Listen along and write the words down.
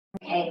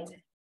Okay.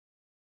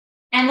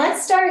 And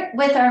let's start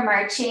with our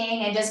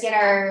marching and just get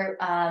our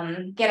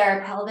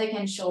pelvic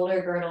and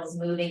shoulder girdles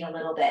moving a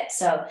little bit.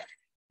 So,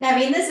 I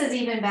mean, this is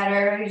even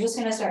better. You're just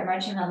going to start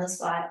marching on the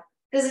spot.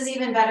 This is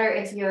even better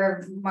if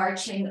you're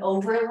marching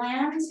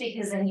overland,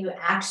 because then you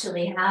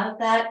actually have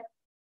that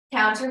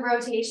counter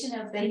rotation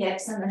of the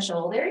hips and the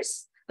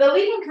shoulders. But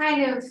we can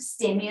kind of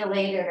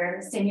simulate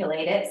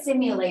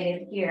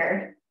it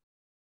here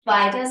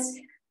by just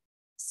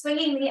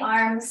swinging the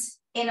arms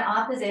in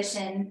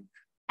opposition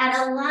and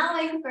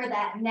allowing for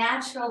that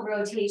natural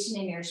rotation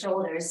in your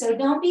shoulders. So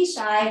don't be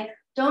shy.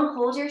 Don't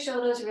hold your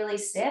shoulders really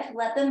stiff.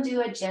 Let them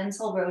do a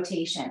gentle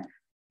rotation.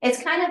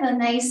 It's kind of a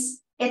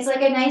nice, it's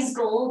like a nice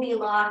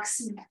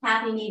Goldilocks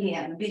happy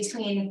medium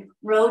between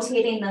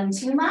rotating them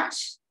too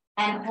much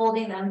and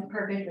holding them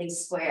perfectly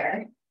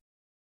square.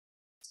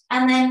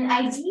 And then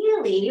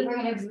ideally,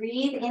 we're going to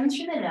breathe in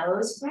through the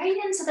nose, right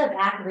into the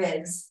back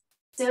ribs.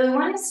 So we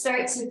want to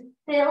start to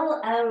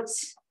fill out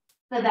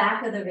the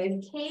back of the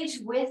rib cage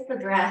with the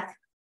breath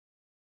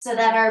so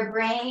that our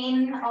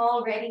brain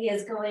already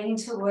is going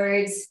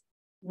towards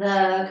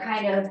the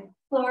kind of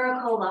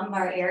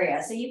thoracolumbar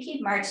area. So you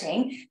keep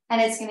marching and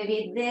it's going to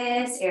be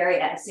this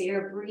area. So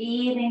you're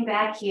breathing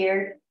back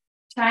here,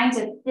 trying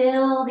to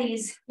fill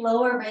these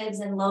lower ribs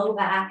and low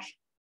back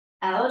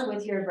out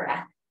with your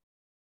breath.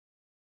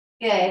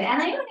 Good.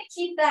 And I want to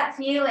keep that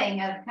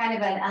feeling of kind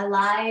of an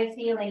alive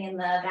feeling in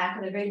the back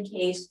of the rib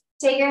cage.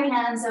 Take your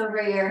hands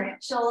over your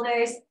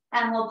shoulders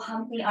and we'll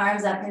pump the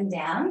arms up and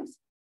down.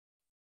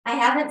 I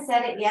haven't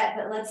said it yet,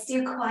 but let's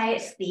do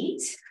quiet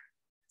feet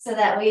so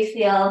that we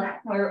feel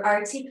we're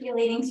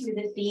articulating through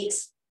the feet.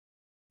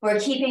 We're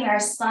keeping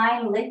our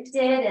spine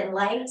lifted and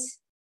light.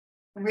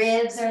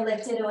 Ribs are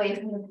lifted away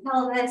from the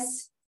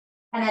pelvis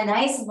and a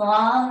nice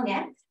long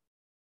neck,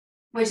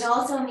 which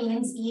also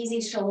means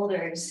easy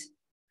shoulders.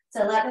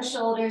 So let the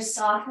shoulders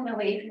soften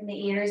away from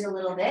the ears a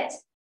little bit.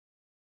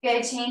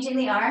 Good, changing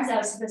the arms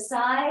out to the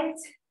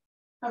sides,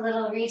 a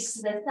little reach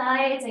to the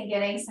sides and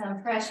getting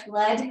some fresh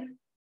blood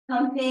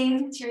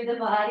pumping through the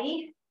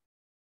body.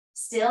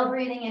 Still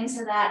breathing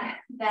into that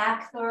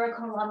back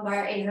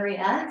thoracolumbar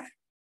area.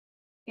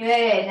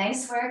 Good,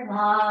 nice work,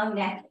 long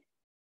neck.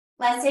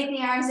 Let's take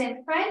the arms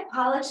in front,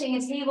 polishing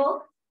a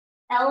table,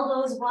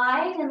 elbows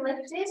wide and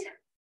lifted,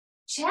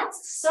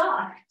 chest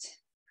soft.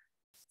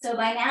 So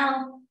by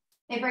now,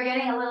 if we're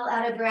getting a little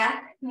out of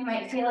breath, you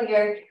might feel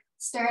your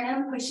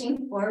sternum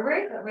pushing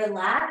forward, but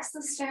relax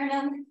the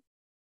sternum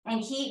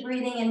and keep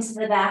breathing into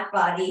the back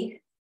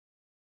body.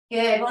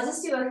 Good, we'll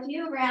just do a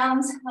few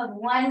rounds of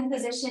one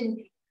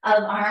position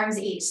of arms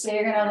each. So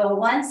you're gonna go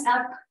once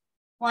up,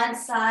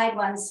 once side,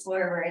 once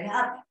forward,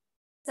 up,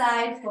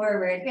 side,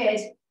 forward, good.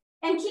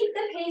 And keep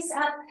the pace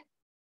up,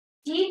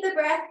 keep the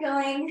breath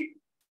going,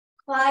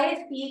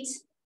 quiet feet,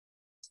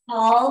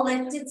 tall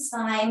lifted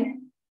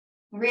spine,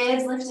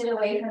 ribs lifted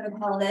away from the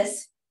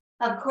pelvis.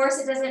 Of course,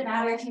 it doesn't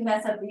matter if you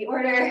mess up the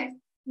order.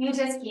 You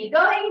just keep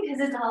going because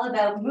it's all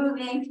about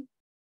moving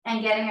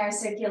and getting our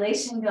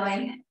circulation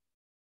going.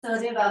 So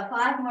we'll do about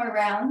 5 more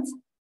rounds.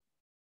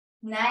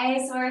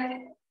 Nice work.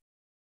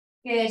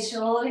 Good,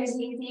 shoulders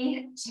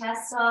easy,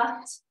 chest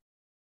soft.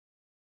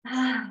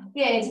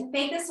 Good,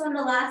 make this one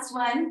the last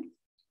one.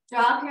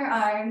 Drop your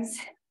arms.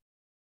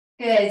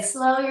 Good,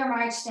 slow your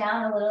march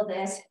down a little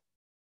bit.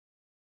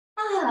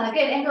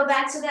 Good, and go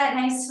back to that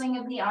nice swing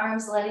of the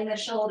arms, letting the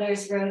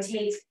shoulders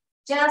rotate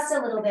just a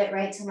little bit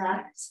right to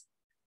left.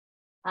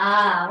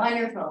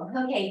 Wonderful.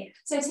 Okay,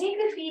 so take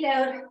the feet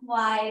out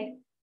wide.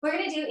 We're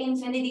gonna do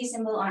infinity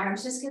symbol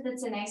arms just because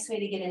it's a nice way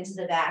to get into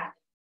the back.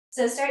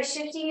 So start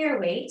shifting your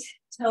weight.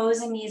 Toes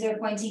and knees are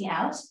pointing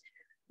out.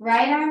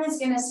 Right arm is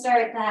gonna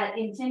start that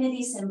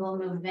infinity symbol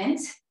movement.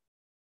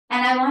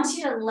 And I want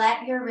you to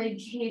let your rib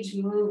cage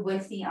move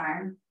with the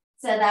arm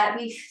so that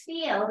we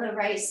feel the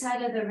right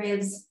side of the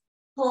ribs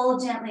pull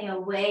gently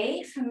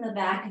away from the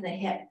back of the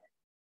hip.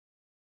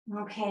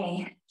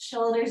 Okay,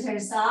 shoulders are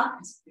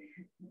soft.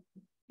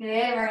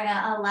 Good, we're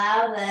gonna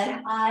allow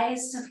the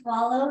eyes to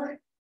follow.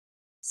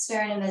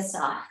 Sternum is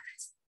soft.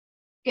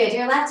 Good,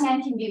 your left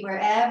hand can be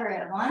wherever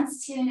it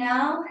wants to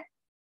now.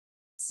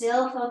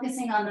 Still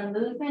focusing on the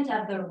movement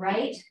of the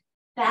right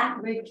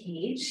back rib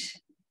cage.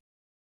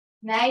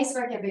 Nice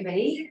work,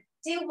 everybody.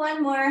 Do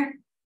one more.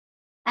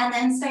 And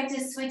then start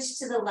to switch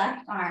to the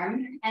left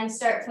arm and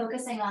start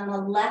focusing on the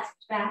left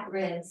back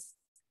ribs.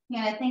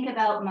 I'm gonna think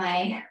about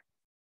my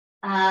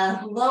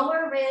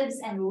lower ribs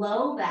and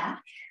low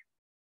back.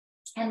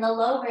 And the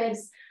low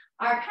ribs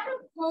are kind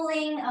of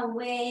pulling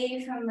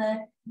away from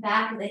the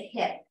back of the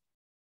hip.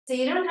 So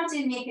you don't have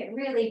to make it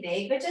really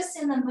big, but just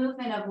in the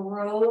movement of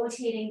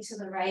rotating to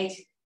the right,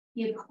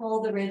 you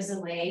pull the ribs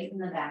away from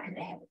the back of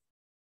the hip.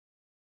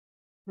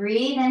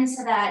 Breathe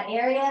into that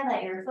area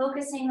that you're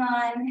focusing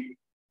on,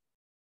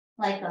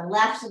 like the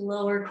left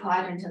lower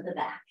quadrant of the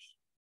back.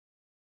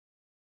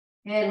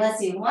 Good, let's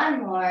do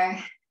one more.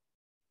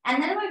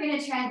 And then we're going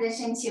to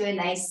transition to a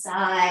nice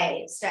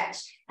side stretch.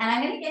 And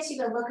I'm going to get you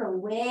to look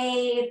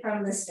away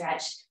from the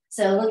stretch.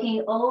 So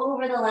looking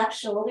over the left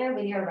shoulder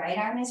when your right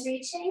arm is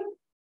reaching.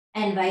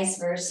 and vice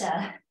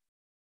versa.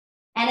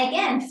 And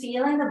again,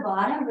 feeling the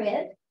bottom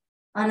rib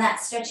on that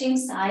stretching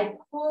side,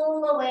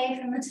 pull away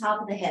from the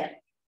top of the hip.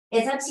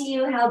 It's up to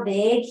you how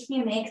big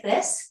you make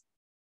this,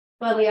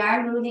 but we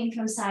are moving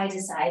from side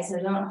to side, so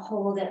don't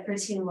hold it for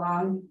too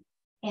long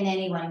in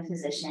any one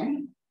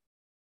position.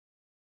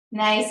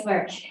 Nice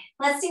work.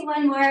 Let's do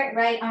one more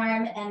right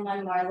arm and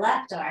one more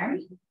left arm.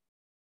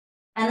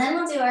 And then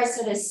we'll do our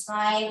sort of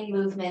spine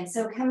movement.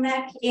 So come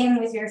back in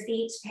with your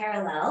feet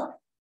parallel,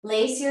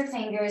 lace your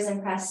fingers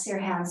and press your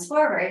hands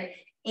forward.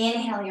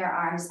 Inhale your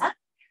arms up.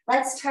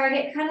 Let's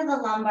target kind of the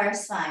lumbar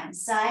spine.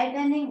 Side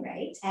bending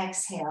right,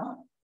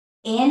 exhale.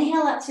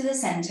 Inhale up to the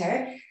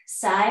center,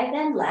 side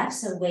bend left,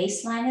 so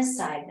waistline is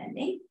side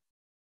bending.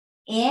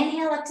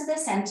 Inhale up to the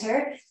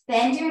center,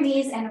 bend your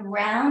knees and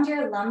round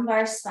your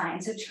lumbar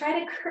spine. So try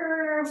to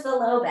curve the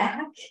low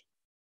back.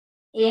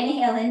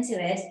 Inhale into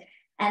it,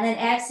 and then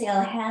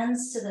exhale,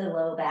 hands to the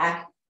low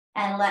back,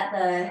 and let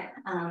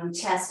the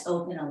chest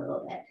open a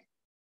little bit.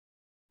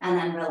 And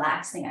then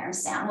relax the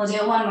arms down. We'll do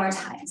it one more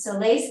time. So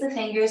lace the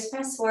fingers,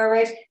 press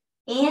forward,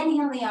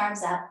 inhale the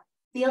arms up.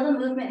 Feel the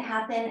movement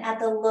happen at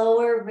the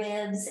lower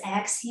ribs,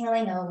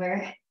 exhaling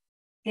over.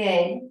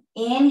 Good.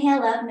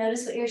 Inhale up,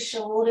 notice what your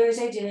shoulders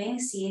are doing.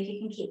 See if you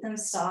can keep them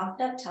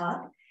soft up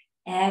top.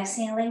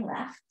 Exhaling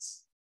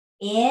left.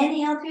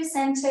 Inhale through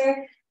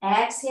center.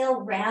 Exhale,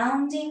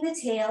 rounding the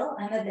tail.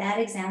 I'm a bad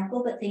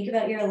example, but think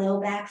about your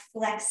low back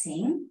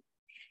flexing.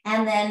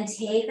 And then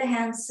take the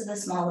hands to the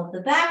small of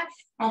the back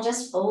and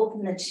just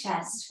open the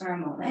chest for a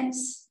moment.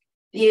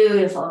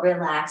 Beautiful.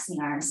 Relax the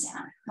arms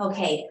down.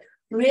 Okay,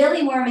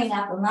 really warming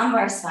up the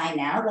lumbar spine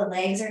now. The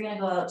legs are going to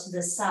go out to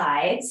the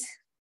sides.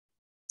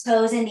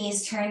 Toes and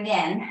knees turned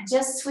in.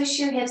 Just swish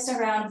your hips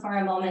around for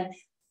a moment.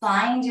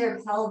 Find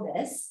your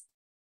pelvis.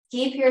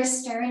 Keep your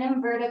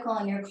sternum vertical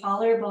and your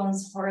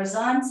collarbones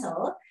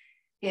horizontal.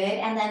 Good.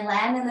 And then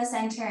land in the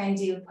center and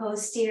do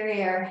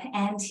posterior,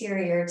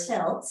 anterior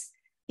tilts.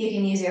 You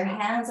can use your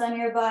hands on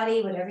your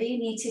body, whatever you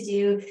need to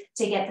do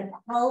to get the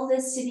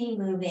pelvis to be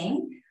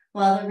moving,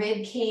 while the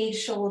rib cage,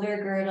 shoulder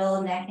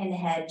girdle, neck, and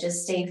head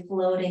just stay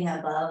floating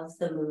above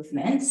the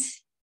movement.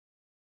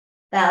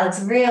 That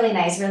looks really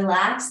nice.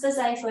 Relax the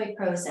xiphoid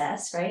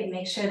process, right?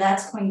 Make sure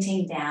that's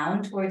pointing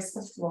down towards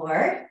the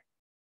floor.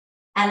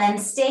 And then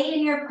stay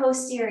in your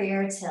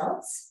posterior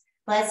tilts.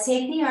 Let's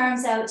take the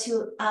arms out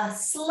to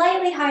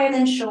slightly higher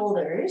than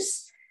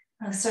shoulders,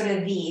 a sort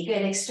of V.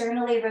 Good.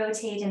 Externally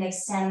rotate and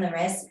extend the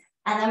wrist.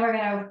 And then we're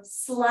going to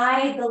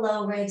slide the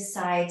low ribs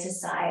side to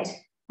side.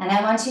 And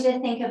I want you to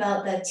think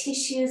about the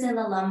tissues in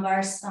the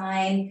lumbar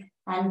spine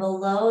and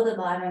below the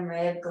bottom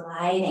rib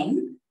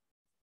gliding.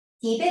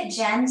 Keep it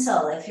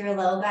gentle. If your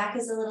low back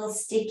is a little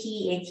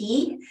sticky,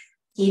 icky,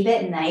 keep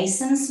it nice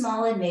and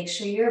small and make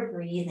sure you're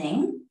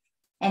breathing.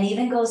 And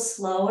even go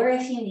slower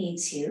if you need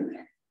to.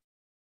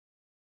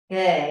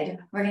 Good.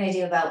 We're going to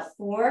do about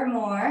 4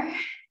 more.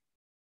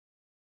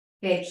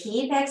 Good.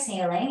 Keep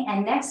exhaling.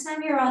 And next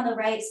time you're on the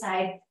right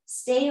side,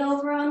 stay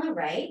over on the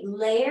right,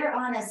 layer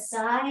on a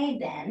side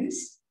bend.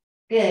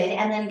 Good.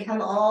 And then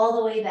come all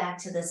the way back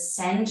to the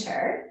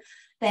center.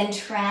 Then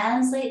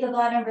translate the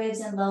bottom ribs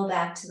and low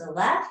back to the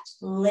left,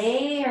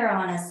 layer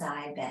on a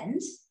side bend,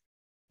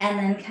 and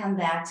then come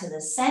back to the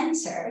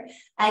center.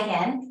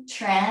 Again,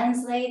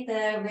 translate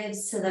the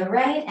ribs to the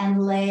right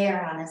and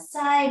layer on a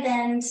side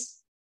bend,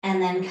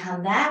 and then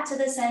come back to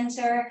the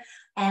center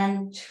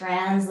and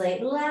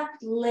translate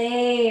left,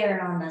 layer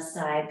on the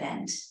side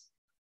bend.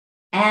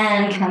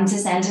 And come to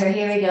center.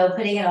 Here we go,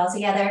 putting it all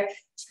together.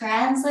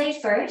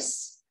 Translate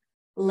first.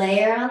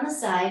 Layer on the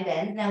side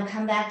bend. Now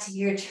come back to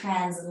your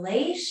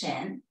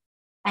translation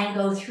and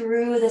go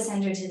through the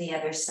center to the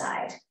other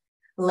side.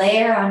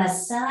 Layer on a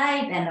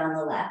side bend on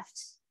the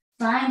left.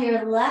 Find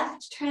your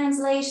left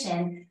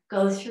translation.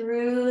 Go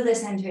through the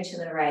center to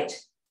the right.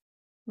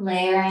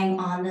 Layering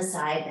on the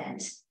side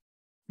bend.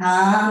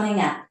 Coming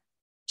up.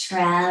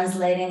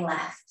 Translating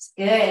left.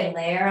 Good.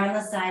 Layer on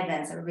the side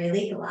bend. So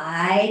really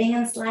gliding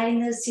and sliding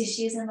those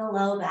tissues in the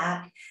low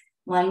back.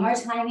 One more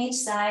time each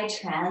side.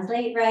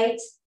 Translate right.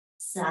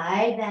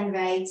 Side bend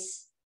right,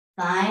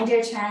 find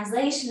your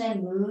translation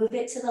and move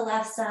it to the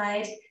left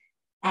side,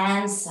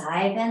 and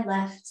side bend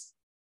left,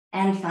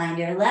 and find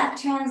your left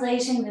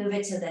translation, move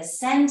it to the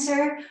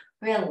center,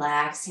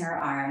 relax your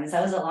arms.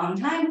 That was a long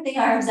time with the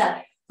arms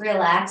up.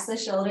 Relax the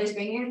shoulders,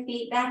 bring your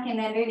feet back in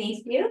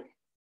underneath you.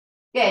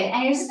 Good,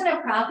 and you're just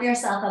gonna prop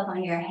yourself up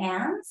on your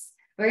hands.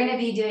 We're gonna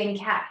be doing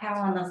cat-cow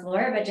on the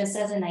floor, but just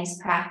as a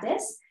nice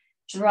practice,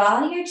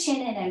 draw your chin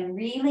in and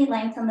really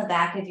lengthen the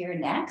back of your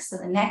neck. So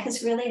the neck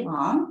is really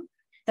long,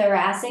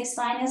 thoracic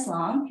spine is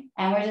long,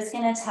 and we're just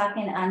gonna tuck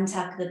and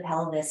untuck the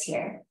pelvis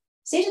here.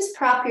 So you just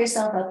prop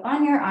yourself up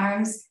on your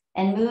arms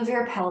and move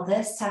your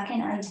pelvis, tuck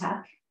and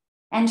untuck.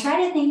 And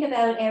try to think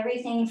about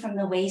everything from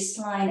the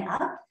waistline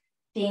up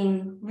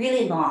being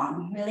really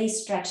long, really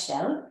stretched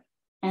out,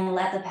 and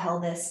let the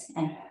pelvis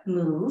and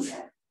move.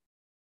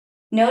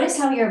 Notice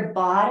how your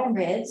bottom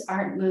ribs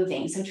aren't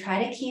moving. So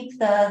try to keep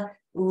the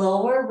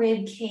lower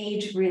rib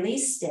cage really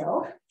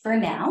still for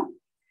now.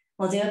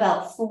 We'll do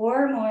about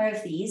 4 more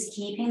of these,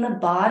 keeping the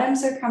bottom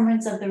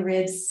circumference of the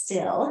ribs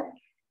still.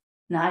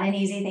 Not an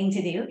easy thing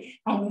to do.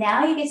 And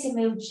now you get to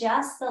move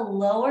just the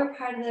lower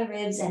part of the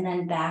ribs and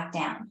then back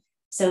down.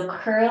 So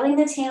curling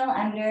the tail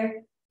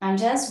under, I'm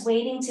just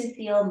waiting to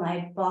feel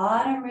my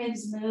bottom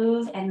ribs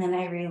move and then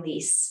I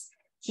release.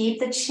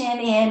 Keep the chin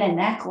in and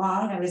neck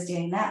long. I was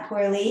doing that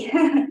poorly.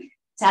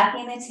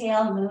 Tucking the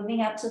tail,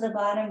 moving up to the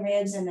bottom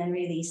ribs and then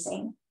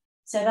releasing.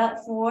 So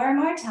about 4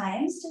 more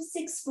times, just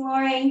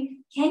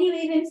exploring, can you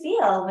even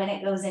feel when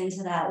it goes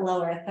into that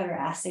lower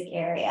thoracic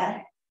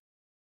area?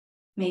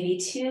 Maybe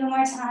 2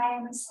 more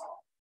times.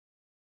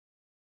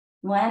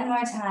 1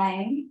 more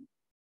time.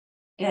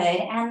 Good.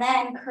 And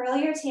then curl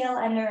your tail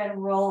under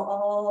and roll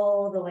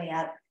all the way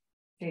up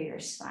through your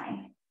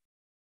spine.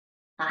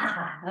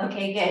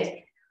 Okay,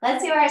 good.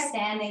 Let's do our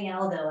standing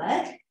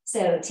ELDOA.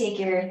 So take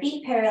your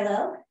feet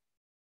parallel.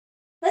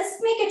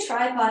 Let's make a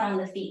tripod on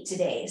the feet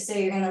today. So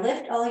you're going to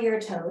lift all your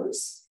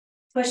toes,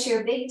 push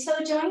your big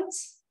toe joint,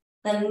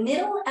 the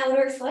middle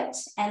outer foot,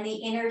 and the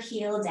inner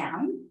heel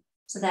down.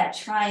 So that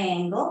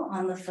triangle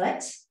on the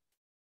foot.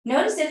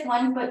 Notice if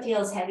one foot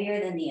feels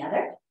heavier than the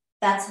other.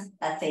 That's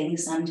a thing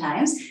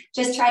sometimes.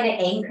 Just try to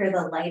anchor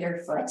the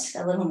lighter foot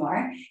a little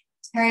more.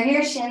 Turn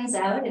your shins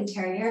out and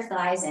turn your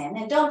thighs in.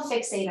 And don't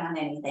fixate on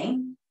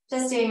anything.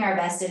 Just doing our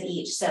best of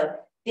each. So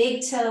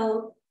big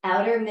toe,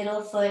 outer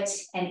middle foot,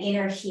 and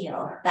inner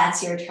heel.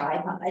 That's your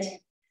tripod.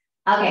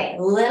 Okay,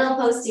 little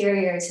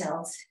posterior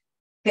tilt.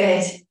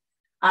 Good.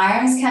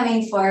 Arms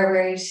coming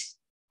forward.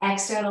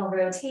 External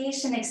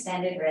rotation,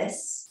 extended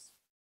wrists.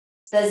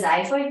 The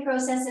xiphoid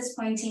process is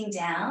pointing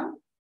down.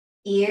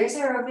 Ears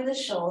are over the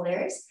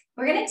shoulders.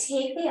 We're going to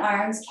take the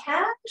arms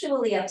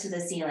casually up to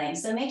the ceiling.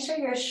 So make sure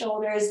your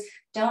shoulders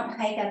don't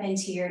hike up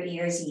into your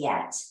ears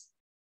yet.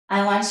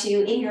 I want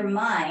you in your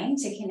mind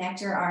to connect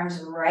your arms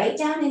right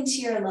down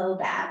into your low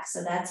back.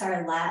 So that's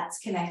our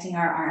lats connecting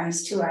our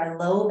arms to our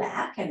low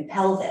back and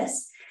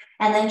pelvis.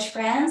 And then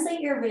translate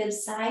your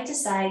ribs side to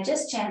side,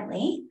 just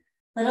gently.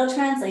 Little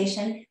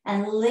translation,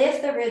 and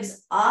lift the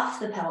ribs off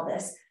the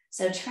pelvis.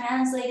 So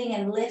translating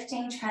and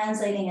lifting,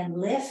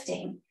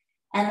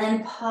 and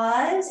then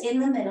pause in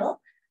the middle,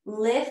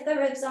 lift the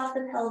ribs off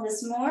the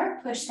pelvis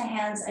more, push the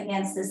hands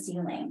against the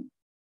ceiling.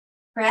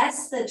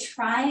 Press the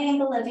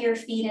triangle of your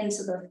feet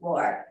into the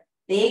floor.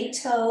 Big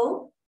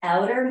toe,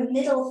 outer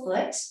middle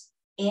foot,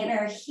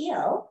 inner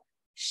heel,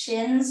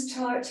 shins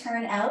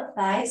turn out,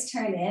 thighs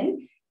turn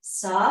in,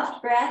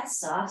 soft breath,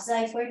 soft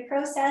xiphoid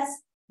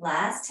process.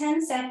 Last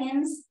 10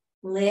 seconds,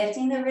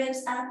 lifting the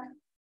ribs up,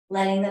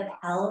 letting the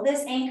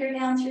pelvis anchor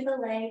down through the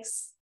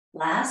legs.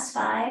 Last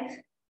 5,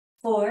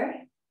 4,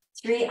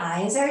 3,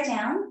 eyes are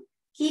down.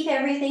 Keep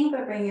everything,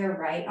 but bring your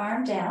right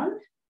arm down.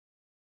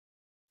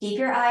 Keep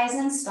your eyes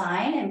in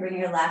spine and bring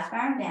your left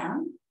arm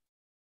down.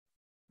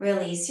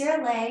 Release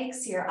your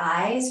legs, your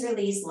eyes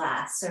release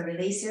last. So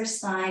release your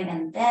spine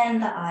and then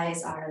the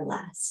eyes are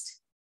last.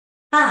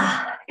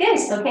 Good.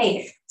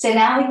 Okay. So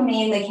now we can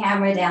aim the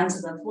camera down to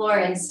the floor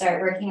and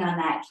start working on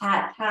that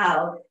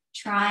cat-cow,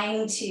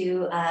 trying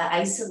to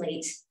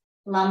isolate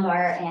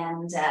lumbar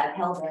and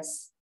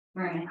pelvis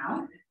for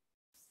now.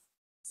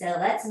 So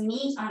let's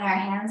meet on our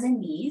hands and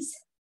knees.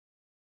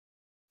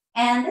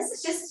 And this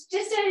is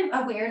just an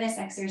awareness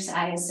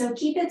exercise. So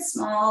keep it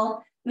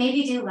small,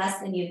 maybe do less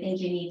than you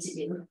think you need to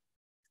do.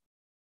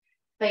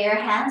 But your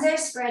hands are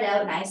spread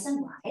out nice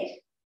and wide.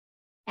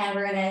 And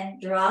we're going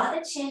to draw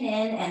the chin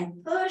in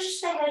and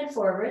push the head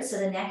forward so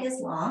the neck is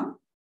long.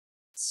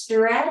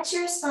 Stretch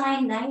your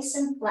spine nice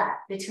and flat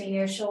between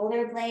your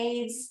shoulder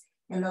blades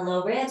and the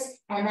low ribs.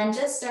 And then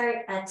just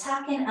start a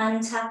tuck and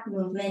untuck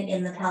movement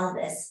in the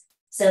pelvis.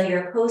 So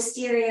your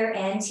posterior,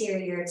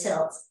 anterior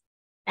tilt.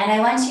 And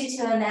I want you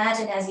to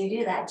imagine as you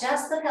do that,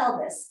 just the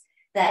pelvis,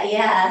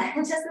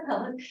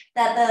 I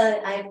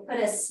put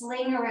a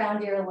sling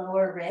around your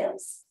lower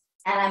ribs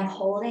and I'm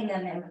holding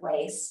them in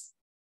place.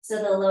 So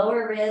the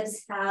lower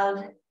ribs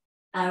have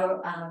a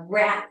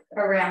wrap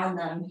around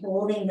them,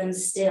 holding them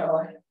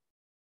still.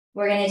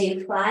 We're going to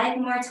do 5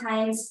 more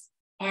times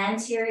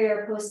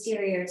anterior,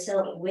 posterior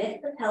tilt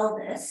with the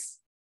pelvis.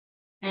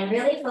 And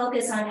really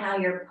focus on how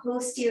your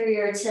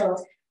posterior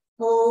tilt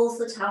pulls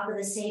the top of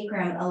the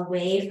sacrum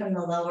away from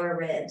the lower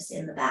ribs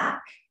in the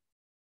back.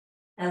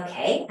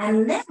 Okay,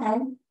 and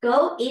then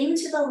go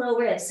into the low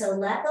ribs. So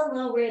let the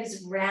low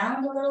ribs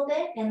round a little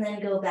bit and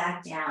then go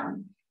back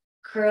down.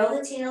 Curl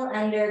the tail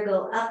under,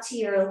 go up to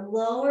your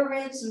lower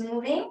ribs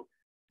moving,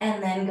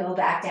 and then go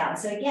back down.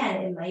 So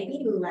again, it might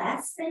be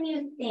less than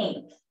you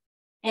think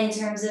in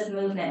terms of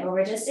movement, but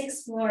we're just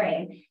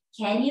exploring.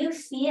 Can you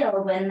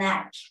feel when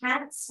that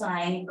cat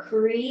spine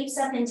creeps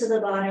up into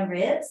the bottom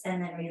ribs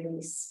and then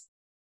release?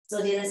 So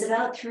we'll do this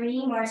about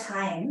 3 more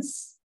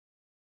times.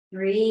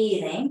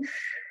 Breathing.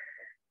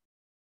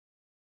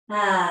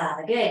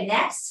 Good.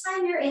 Next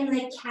time you're in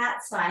the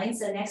cat spine,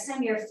 so next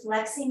time you're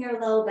flexing your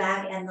low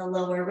back and the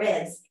lower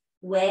ribs,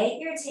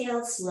 wag your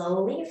tail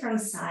slowly from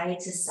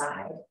side to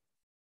side.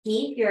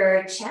 Keep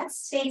your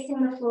chest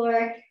facing the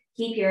floor.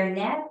 Keep your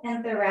neck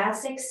and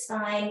thoracic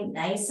spine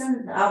nice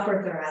and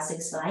upper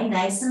thoracic spine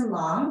nice and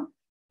long,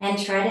 and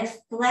try to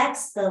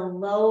flex the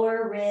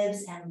lower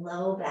ribs and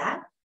low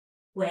back.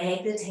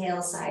 Wag the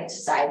tail side to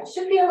side.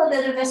 Should feel a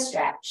bit of a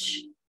stretch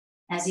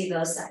as you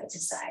go side to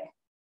side.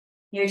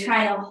 You're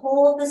trying to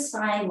hold the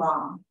spine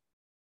long.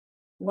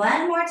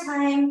 One more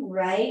time,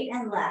 right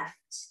and left.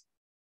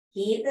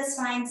 Keep the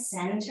spine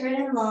centered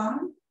and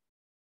long.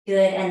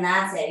 Good, and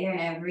that's it. You're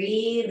gonna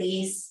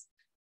release.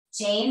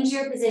 Change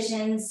your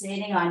position,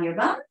 sitting on your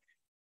bum.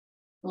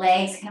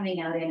 Legs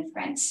coming out in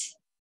front.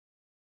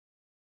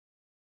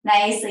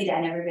 Nicely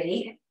done,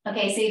 everybody.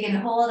 Okay, so you can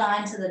hold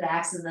on to the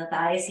backs of the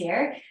thighs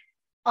here.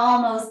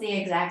 Almost the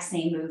exact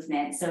same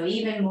movement, so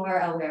even more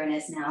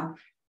awareness now.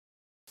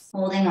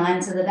 Holding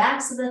on to the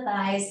backs of the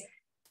thighs.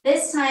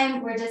 This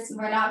time, we're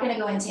not gonna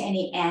go into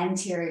any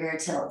anterior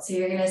tilt. So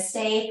you're gonna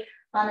stay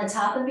on the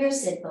top of your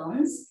sit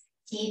bones.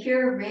 Keep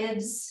your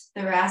ribs,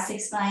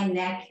 thoracic spine,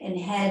 neck, and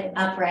head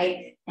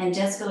upright, and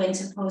just go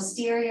into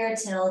posterior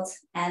tilt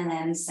and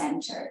then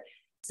center.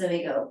 So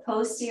we go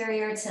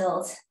posterior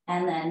tilt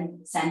and then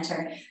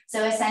center.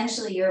 So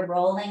essentially you're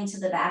rolling to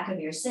the back of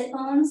your sit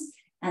bones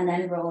and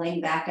then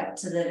rolling back up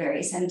to the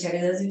very center.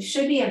 Those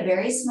should be a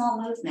very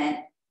small movement.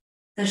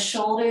 The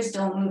shoulders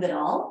don't move at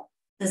all.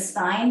 The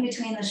spine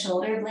between the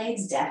shoulder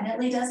blades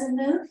definitely doesn't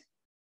move.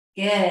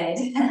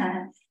 Good.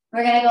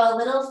 We're gonna go a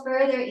little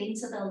further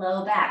into the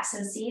low back.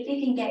 So see if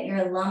you can get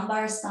your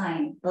lumbar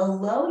spine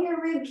below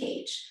your rib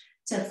cage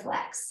to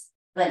flex,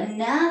 but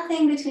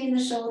nothing between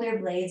the shoulder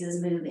blades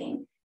is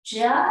moving.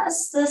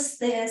 Just the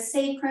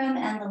sacrum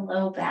and the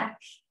low back.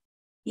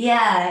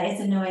 Yeah,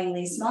 it's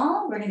annoyingly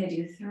small. We're gonna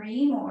do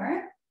 3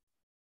 more.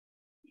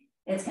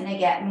 It's gonna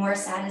get more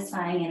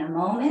satisfying in a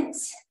moment.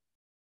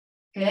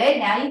 Good,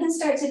 now you can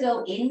start to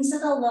go into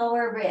the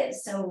lower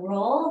ribs. So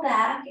roll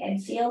back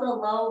and feel the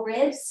low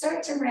ribs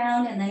start to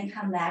round and then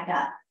come back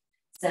up.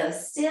 So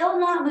still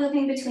not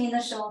moving between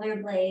the shoulder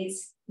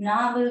blades,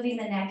 not moving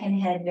the neck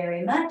and head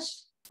very much,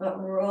 but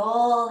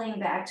rolling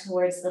back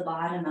towards the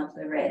bottom of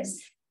the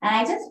ribs. And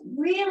I just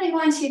really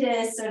want you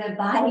to sort of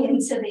buy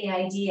into the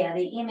idea,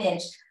 the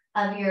image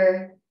of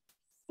your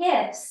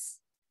hips,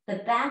 the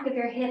back of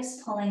your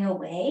hips pulling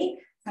away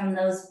from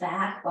those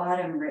back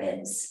bottom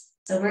ribs.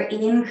 So we're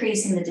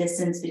increasing the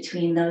distance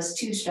between those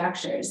two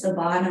structures, the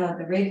bottom of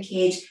the rib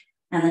cage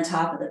and the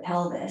top of the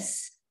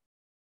pelvis.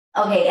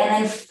 Okay, and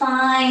then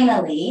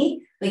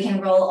finally, we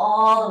can roll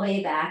all the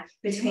way back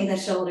between the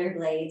shoulder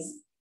blades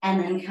and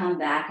then come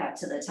back up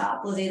to the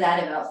top. We'll do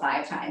that about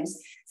 5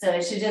 times. So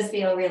it should just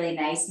feel really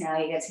nice now.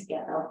 You get to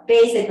get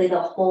basically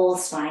the whole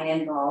spine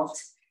involved.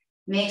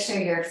 Make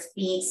sure your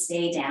feet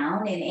stay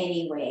down in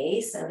any way.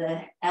 So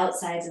the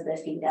outsides of the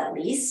feet at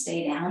least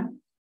stay down.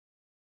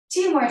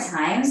 2 more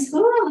times.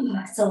 Ooh,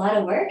 it's a lot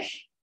of work.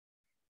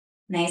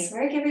 Nice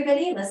work,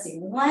 everybody. Let's do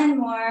 1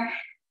 more.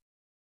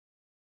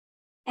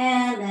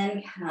 And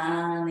then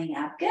coming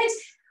up. Good.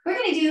 We're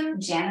going to do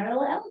general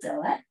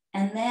ELDOA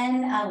and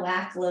then a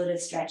whack load of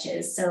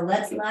stretches. So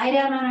let's lie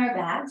down on our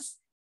backs.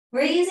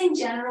 We're using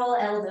general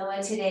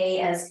ELDOA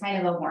today as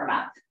kind of a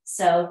warm-up.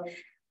 So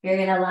you're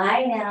going to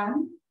lie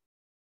down.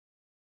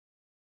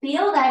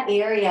 Feel that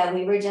area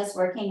we were just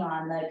working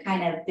on, the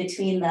kind of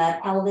between the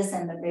pelvis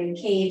and the rib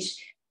cage,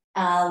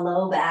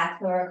 low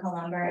back,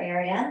 thoracolumbar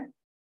area.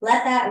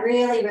 Let that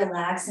really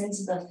relax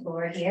into the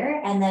floor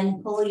here, and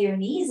then pull your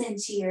knees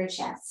into your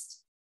chest.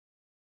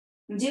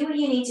 Do what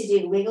you need to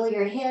do. Wiggle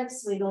your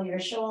hips, wiggle your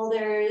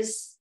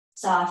shoulders,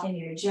 soften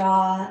your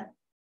jaw.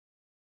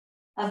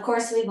 Of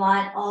course, we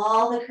want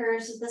all the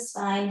curves of the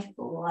spine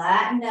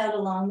flattened out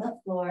along the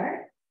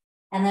floor,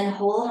 and then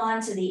hold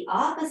on to the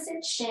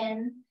opposite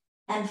shin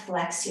and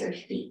flex your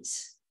feet.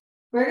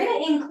 We're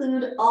going to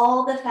include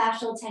all the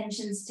fascial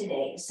tensions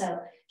today. So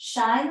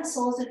shine the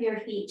soles of your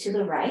feet to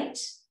the right.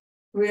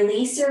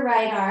 Release your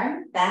right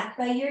arm back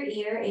by your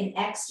ear in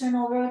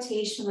external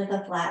rotation with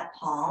a flat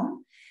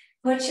palm.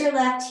 Put your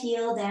left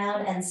heel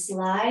down and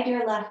slide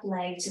your left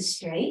leg to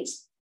straight.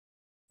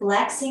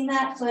 Flexing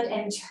that foot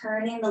and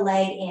turning the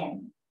leg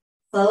in.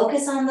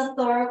 Focus on the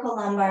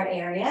thoracolumbar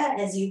area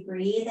as you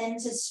breathe in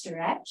to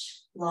stretch,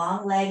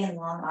 long leg and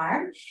long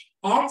arm.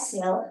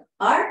 Exhale,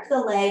 arc the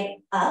leg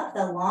up,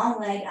 the long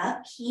leg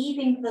up,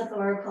 keeping the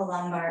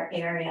thoracolumbar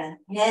area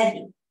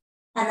heavy.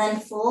 And then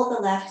fold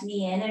the left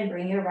knee in and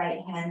bring your right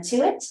hand to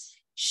it.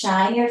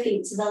 Shine your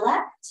feet to the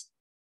left.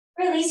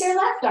 Release your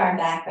left arm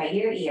back by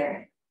your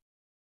ear.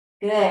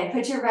 Good.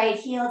 Put your right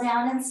heel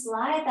down and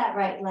slide that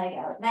right leg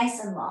out,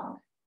 nice and long.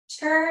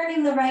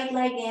 Turning the right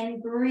leg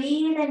in,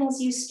 breathe in as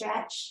you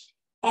stretch.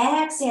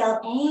 Exhale,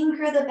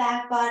 anchor the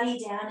back body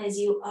down as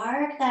you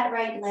arc that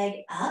right leg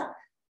up.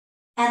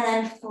 And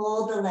then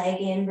fold the leg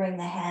in, bring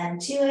the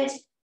hand to it.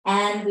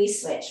 And we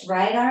switch.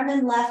 Right arm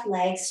and left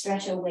leg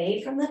stretch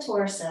away from the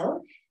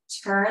torso.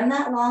 Turn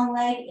that long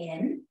leg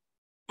in.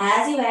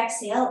 As you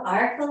exhale,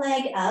 arc the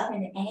leg up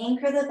and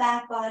anchor the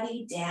back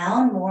body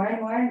down more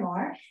and more and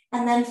more.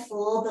 And then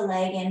fold the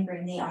leg in,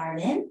 bring the arm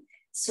in.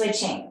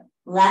 Switching.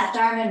 Left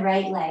arm and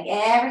right leg.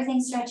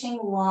 Everything stretching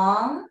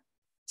long.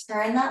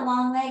 Turn that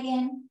long leg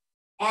in.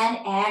 and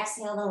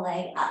exhale the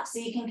leg up. So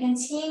you can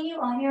continue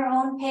on your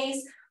own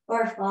pace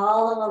or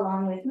follow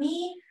along with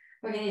me.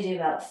 We're going to do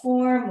about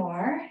 4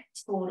 more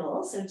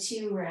total. So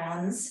 2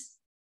 rounds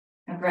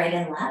of right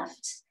and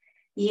left.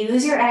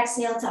 Use your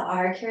exhale to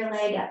arc your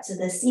leg up to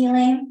the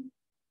ceiling.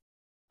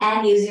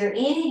 And use your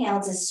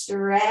inhale to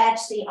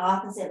stretch the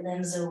opposite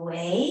limbs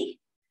away.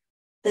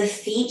 The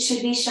feet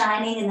should be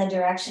shining in the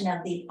direction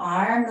of the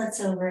arm that's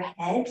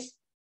overhead.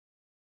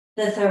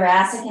 The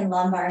thoracic and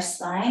lumbar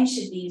spine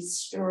should be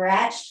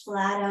stretched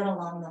flat out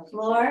along the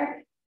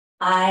floor.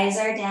 Eyes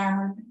are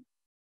down.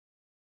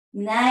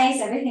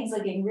 Nice, everything's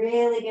looking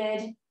really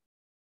good.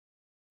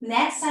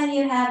 Next time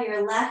you have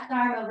your left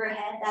arm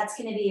overhead, that's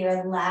going to be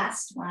your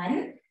last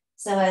one.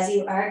 So as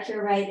you arc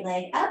your right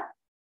leg up,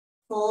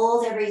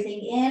 fold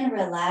everything in,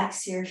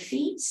 relax your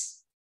feet,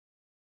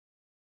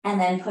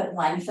 and then put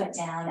 1 foot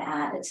down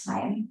at a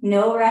time.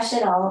 No rush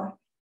at all.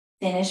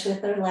 Finish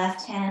with the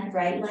left hand,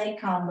 right leg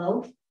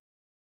combo.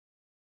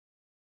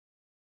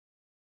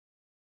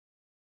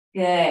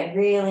 Good,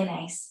 really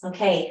nice.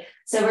 Okay,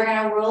 so we're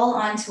gonna roll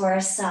onto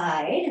our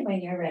side when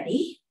you're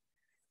ready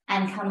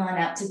and come on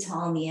up to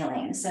tall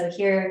kneeling. So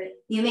here,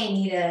 you may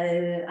need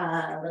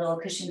a little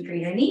cushion for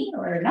your knee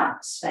or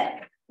not,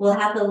 but we'll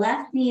have the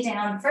left knee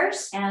down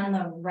first and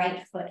the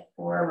right foot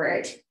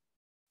forward.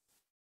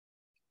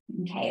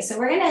 Okay, so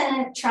we're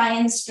gonna try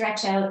and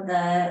stretch out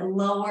the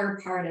lower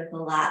part of the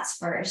lats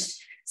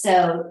first.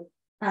 So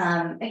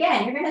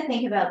again, you're gonna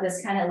think about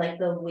this kind of like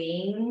the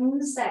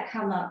wings that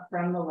come up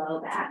from the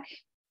low back.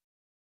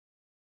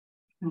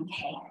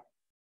 Okay,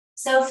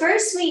 so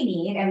first we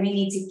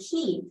need to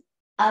keep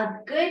a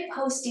good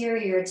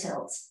posterior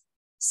tilt.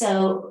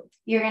 So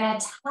you're gonna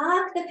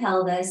tuck the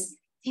pelvis,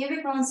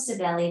 pubic bones to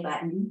belly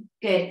button.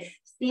 Good.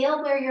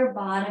 Feel where your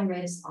bottom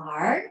ribs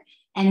are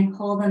and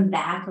pull them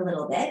back a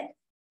little bit.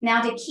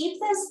 Now to keep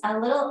this a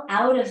little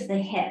out of the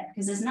hip,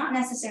 because it's not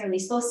necessarily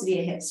supposed to be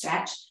a hip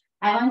stretch,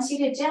 I want you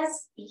to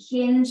just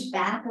hinge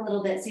back a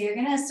little bit. So you're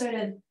gonna sort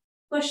of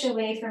push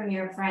away from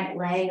your front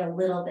leg a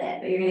little bit,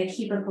 but you're gonna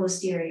keep a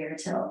posterior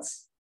tilt.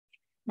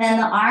 Then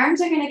the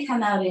arms are gonna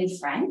come out in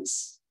front,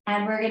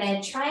 and we're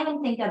gonna try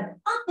and think of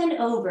up and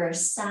over,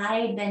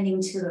 side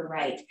bending to the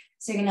right.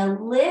 So you're gonna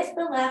lift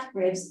the left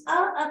ribs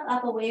up, up,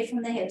 up away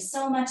from the hips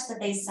so much that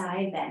they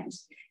side bend.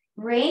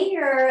 Bring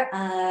your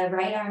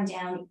right arm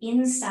down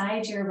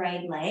inside your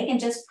right leg and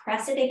just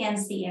press it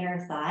against the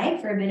inner thigh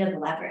for a bit of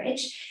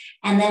leverage.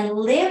 And then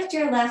lift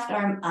your left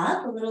arm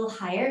up a little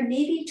higher,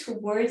 maybe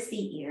towards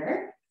the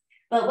ear.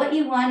 But what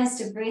you want is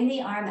to bring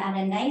the arm at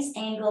a nice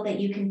angle that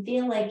you can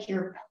feel like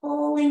you're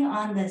pulling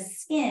on the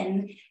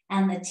skin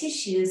and the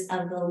tissues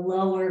of the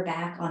lower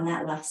back on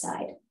that left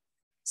side.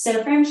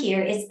 So from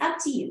here, it's up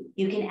to you.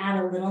 You can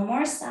add a little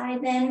more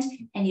side bend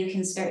and you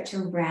can start to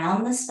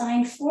round the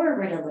spine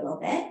forward a little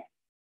bit,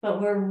 but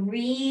we're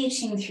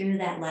reaching through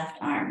that left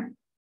arm.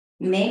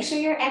 Make sure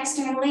you're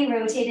externally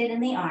rotated in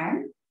the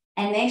arm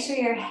and make sure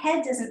your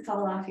head doesn't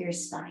fall off your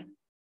spine.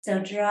 So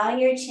draw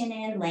your chin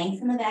in,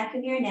 lengthen the back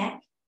of your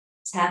neck,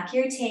 tuck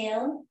your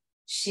tail,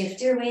 shift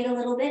your weight a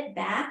little bit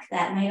back.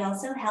 That might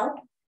also help.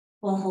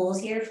 We'll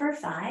hold here for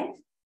 5,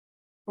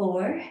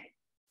 4,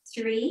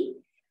 3.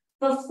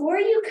 Before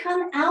you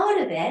come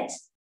out of it,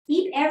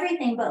 keep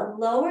everything but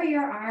lower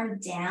your arm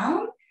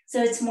down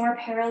so it's more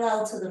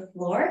parallel to the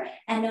floor,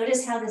 and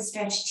notice how the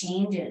stretch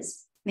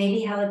changes.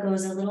 Maybe how it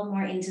goes a little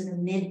more into the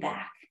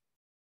mid-back.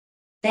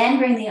 Then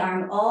bring the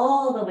arm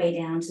all the way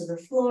down to the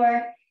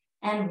floor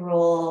and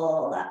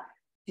roll up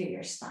through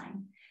your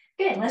spine.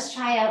 Good, let's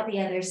try out the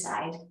other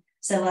side.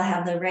 So we'll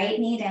have the right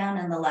knee down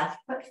and the left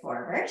foot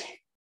forward.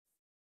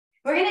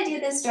 We're gonna do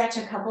this stretch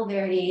a couple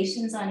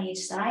variations on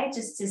each side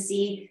just to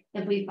see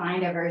if we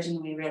find a version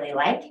we really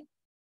like.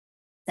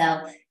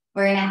 So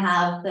we're gonna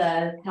have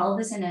the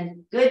pelvis in a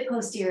good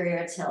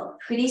posterior tilt,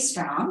 pretty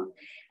strong,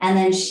 and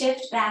then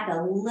shift back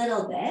a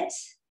little bit.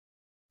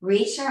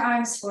 Reach your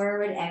arms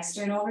forward,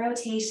 external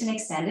rotation,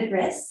 extended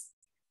wrists.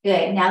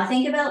 Good, now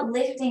think about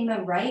lifting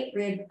the right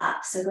rib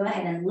up. So go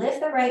ahead and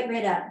lift the right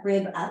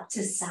rib up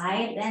to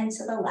side bend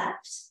to the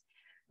left.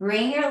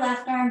 Bring your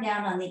left arm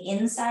down on the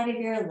inside of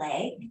your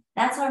leg.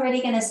 That's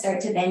already gonna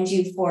start to bend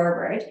you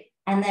forward.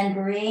 And then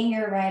bring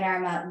your right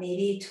arm up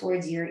maybe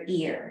towards your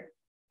ear.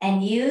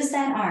 And use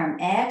that arm,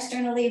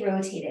 externally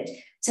rotated,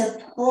 to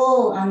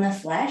pull on the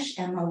flesh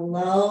and the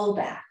low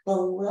back,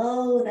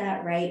 below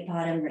that right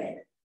bottom rib.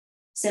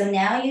 So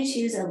now you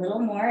choose a little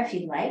more if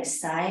you'd like,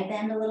 side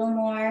bend a little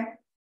more.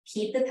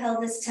 Keep the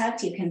pelvis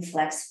tucked, you can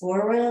flex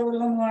forward a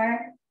little more.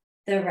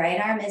 The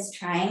right arm is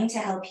trying to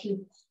help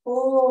you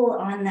pull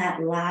on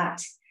that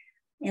lat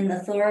in the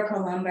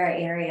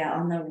thoracolumbar area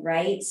on the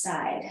right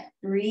side,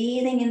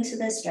 breathing into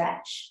the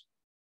stretch.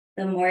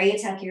 The more you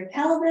tuck your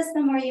pelvis,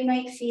 the more you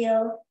might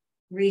feel.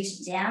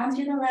 Reach down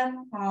through the left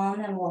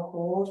palm and we'll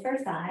hold for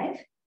 5,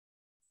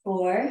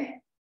 4,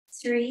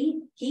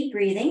 3, keep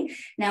breathing.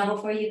 Now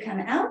before you come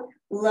out,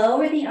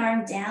 lower the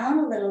arm down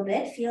a little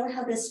bit. Feel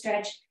how the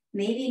stretch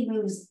maybe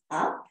moves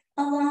up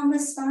along the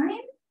spine.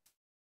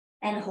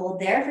 And hold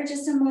there for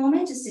just a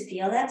moment just to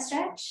feel that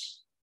stretch.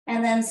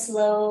 And then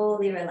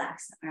slowly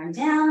relax the arm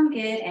down,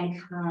 good,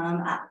 and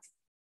come up.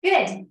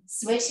 Good,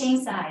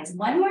 switching sides.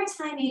 One more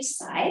time each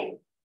side.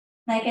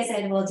 Like I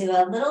said, we'll do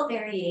a little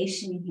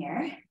variation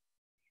here.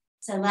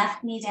 So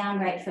left knee down,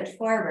 right foot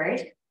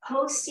forward,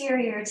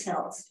 posterior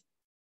tilt.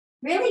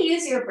 Really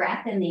use your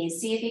breath in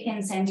these. See if you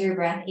can send your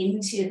breath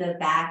into the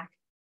back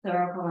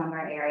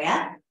thoracolumbar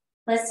area.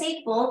 Let's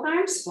take both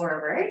arms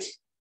forward.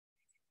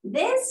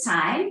 This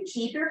time,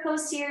 keep your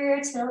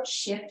posterior tilt,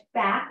 shift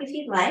back if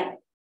you'd like.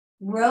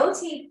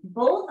 Rotate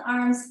both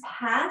arms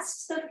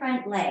past the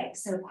front leg,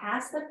 so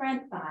past the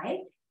front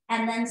thigh,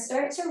 and then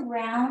start to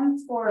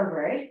round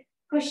forward,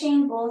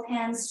 pushing both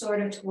hands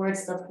sort of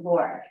towards the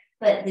floor.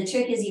 But the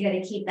trick is you got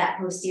to keep that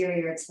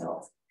posterior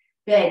tilt.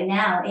 Good.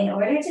 Now, in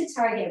order to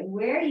target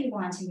where you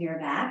want in your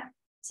back,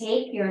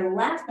 take your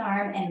left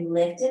arm and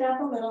lift it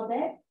up a little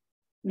bit,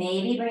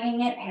 maybe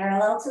bringing it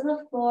parallel to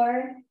the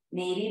floor,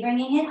 maybe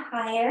bringing it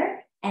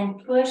higher,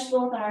 and push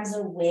both arms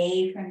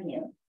away from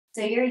you.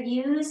 So you're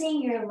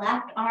using your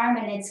left arm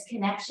and its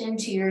connection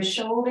to your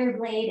shoulder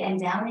blade and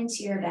down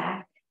into your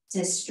back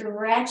to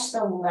stretch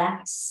the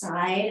left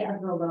side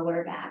of the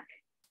lower back.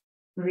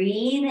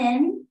 Breathe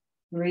in,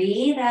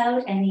 breathe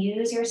out, and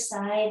use your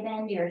side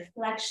bend, your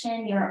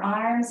flexion, your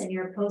arms, and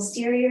your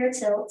posterior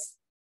tilt.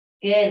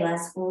 Good,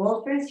 let's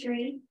hold for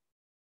 3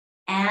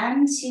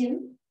 and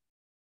 2.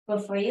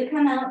 Before you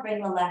come out,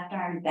 bring the left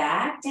arm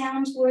back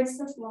down towards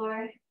the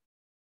floor.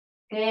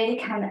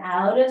 Good, come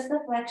out of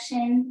the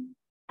flexion,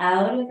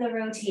 out of the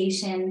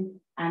rotation,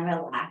 and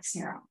relax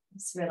your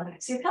arms,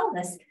 relax your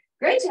pelvis.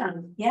 Great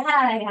job.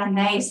 Yeah,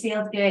 nice,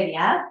 feels good,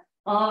 yeah?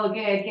 Oh,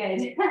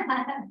 good.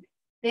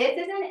 This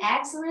is an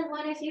excellent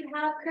one if you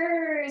have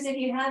curves, if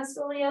you have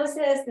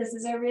scoliosis. This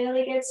is a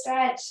really good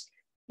stretch.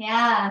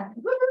 Yeah,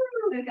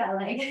 woo-hoo, we've got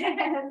like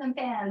some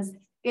fans.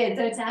 Good,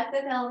 so tuck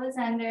the pelvis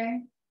under.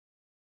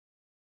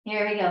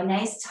 Here we go,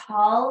 nice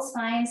tall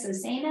spine, so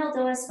same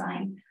ELDOA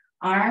spine.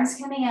 Arms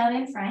coming out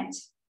in front.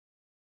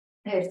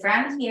 Good,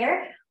 from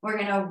here, we're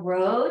gonna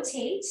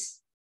rotate.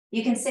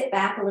 You can sit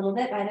back a little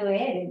bit, by the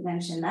way, I didn't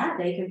mention that,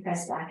 but you can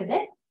press back a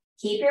bit.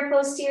 Keep your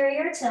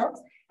posterior tilt,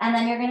 and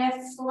then you're gonna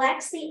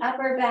flex the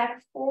upper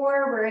back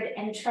forward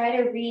and try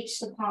to reach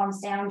the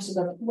palms down to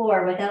the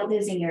floor without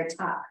losing your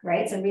tuck,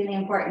 right? So really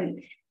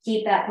important,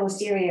 keep that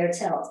posterior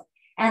tilt.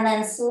 And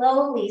then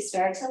slowly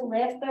start to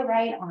lift the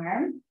right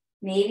arm,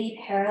 maybe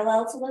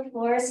parallel to the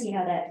floor, see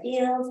how that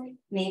feels,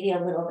 maybe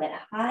a little bit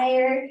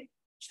higher,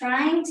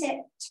 trying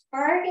to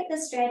target the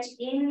stretch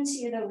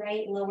into the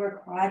right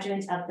lower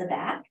quadrant of the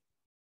back.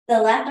 The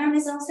left arm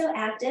is also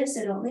active,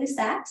 so don't lose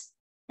that.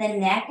 The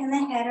neck and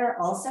the head are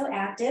also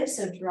active,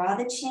 so draw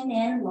the chin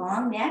in,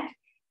 long neck,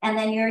 and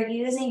then you're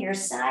using your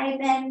side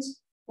bend,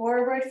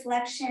 forward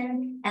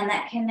flexion, and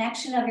that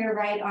connection of your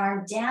right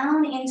arm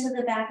down into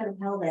the back of the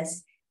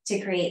pelvis to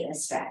create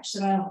this stretch.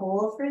 So I'm gonna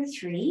hold for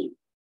 3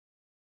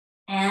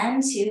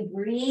 and 2,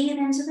 breathe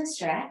into the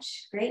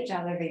stretch. Great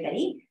job,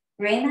 everybody.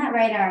 Bring that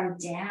right arm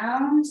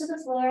down to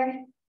the floor.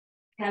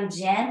 Come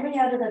gently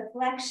out of the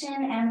flexion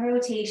and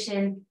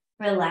rotation.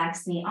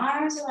 Relax the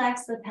arms,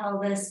 relax the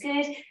pelvis.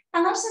 Good.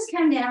 And let's just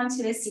come down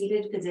to a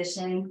seated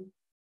position.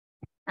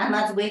 And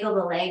let's wiggle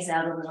the legs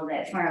out a little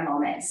bit for a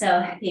moment.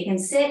 So you can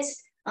sit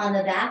on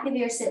the back of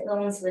your sit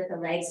bones with the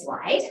legs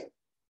wide.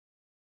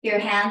 Your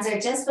hands are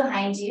just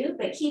behind you,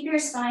 but keep your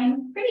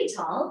spine pretty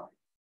tall.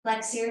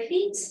 Flex your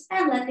feet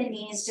and let the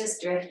knees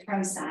just drift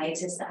from side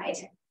to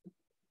side.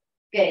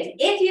 Good.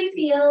 If you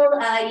feel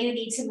you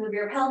need to move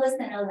your pelvis,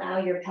 then allow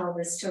your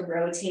pelvis to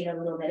rotate a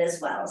little bit as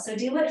well. So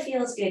do what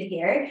feels good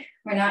here.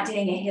 We're not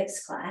doing a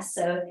hips class,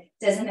 so it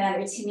doesn't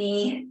matter to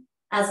me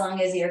as long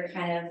as you're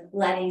kind of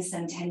letting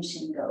some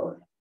tension go.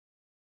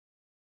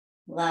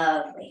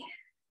 Lovely.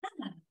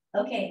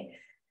 Okay,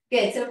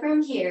 good. So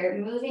from here,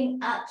 moving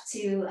up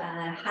to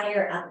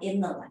higher up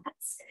in the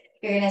lats,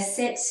 you're going to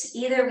sit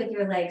either with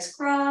your legs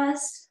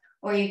crossed,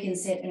 or you can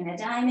sit in a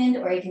diamond,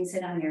 or you can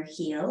sit on your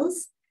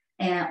heels.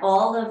 And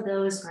all of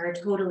those are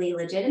totally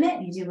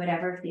legitimate. You do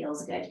whatever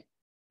feels good.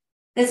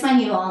 This one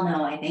you all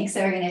know, I think.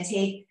 So we're going to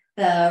take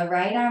the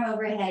right arm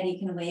overhead. You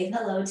can wave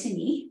hello to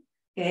me.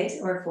 Good.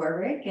 Or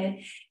forward. Good.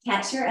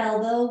 Catch your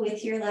elbow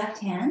with your left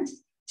hand.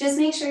 Just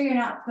make sure you're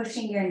not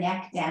pushing your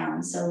neck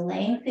down. So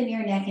lengthen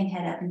your neck and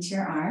head up into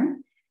your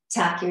arm.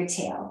 Tuck your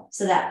tail.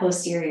 So that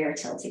posterior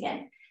tilt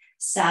again.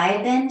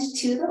 Side bend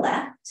to the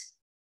left.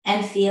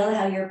 And feel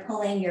how you're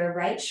pulling your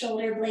right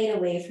shoulder blade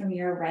away from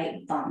your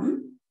right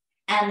bum.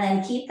 And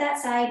then keep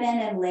that side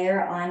bend and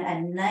layer on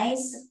a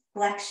nice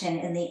flexion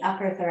in the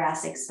upper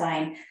thoracic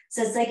spine.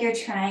 So it's like you're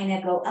trying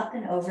to go up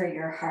and over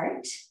your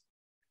heart.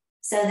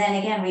 So then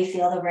again, we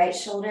feel the right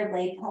shoulder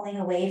blade pulling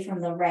away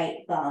from the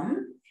right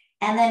bum.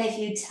 And then if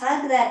you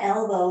tug that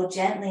elbow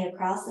gently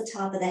across the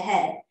top of the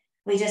head,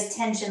 we just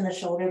tension the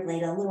shoulder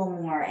blade a little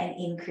more and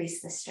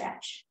increase the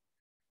stretch.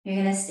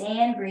 You're going to stay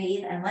and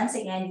breathe. And once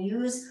again,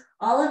 use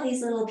all of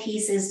these little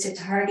pieces to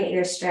target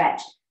your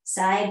stretch.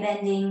 Side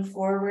bending,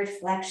 forward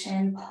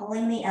flexion,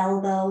 pulling the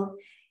elbow,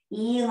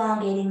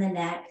 elongating the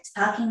neck,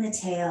 tucking the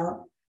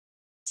tail,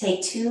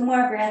 Take 2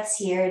 more breaths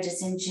here.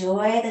 Just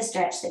enjoy the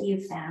stretch that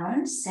you've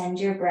found. Send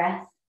your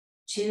breath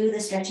to the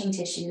stretching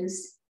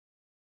tissues.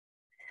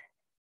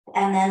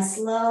 And then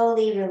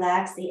slowly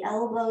relax the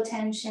elbow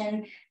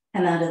tension.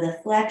 Come out of the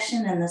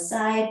flexion and the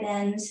side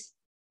bend.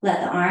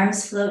 Let the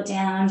arms float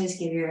down. Just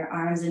give your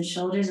arms and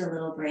shoulders a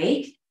little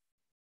break.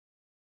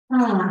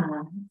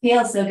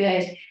 Feels so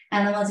good.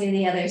 And then we'll do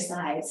the other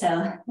side.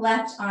 So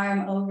left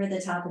arm over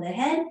the top of the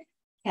head.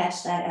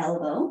 Catch that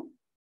elbow.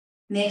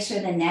 Make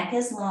sure the neck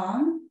is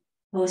long.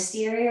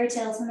 Posterior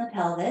tilt in the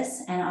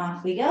pelvis. And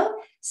off we go.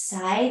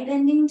 Side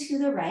bending to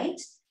the right.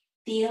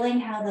 Feeling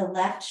how the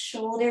left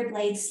shoulder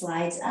blade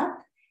slides up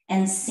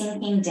and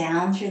sinking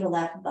down through the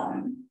left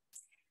bone.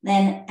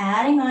 Then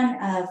adding on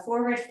a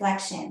forward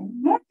flexion,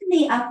 more in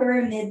the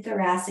upper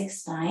mid-thoracic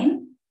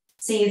spine.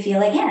 So you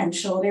feel, again,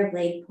 shoulder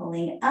blade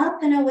pulling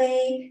up and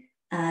away,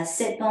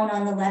 sit bone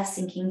on the left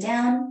sinking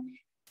down.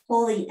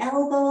 Pull the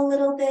elbow a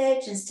little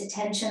bit just to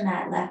tension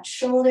that left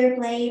shoulder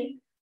blade.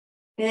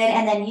 Good,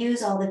 and then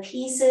use all the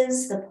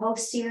pieces, the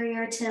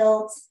posterior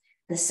tilt,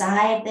 the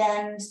side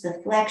bend, the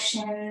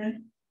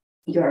flexion,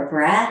 your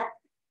breath,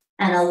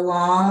 and a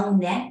long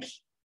neck.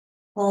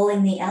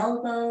 Pulling the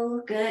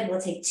elbow, good.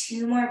 We'll take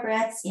 2 more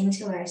breaths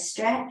into our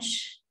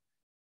stretch.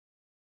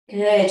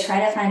 Good, try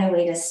to find a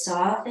way to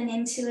soften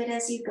into it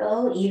as you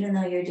go, even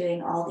though you're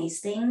doing all these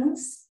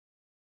things.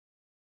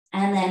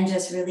 And then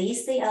just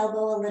release the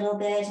elbow a little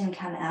bit and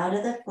come out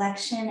of the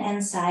flexion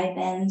and side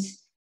bend.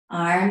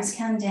 Arms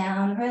come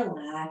down,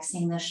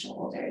 relaxing the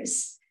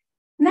shoulders.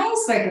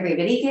 Nice work,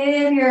 everybody.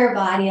 Give your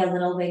body a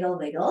little wiggle,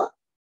 wiggle.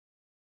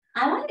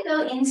 I want to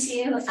go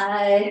into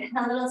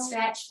a little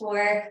stretch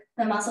for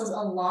the muscles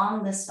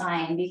along the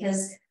spine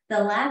because the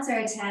lats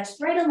are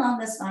attached right along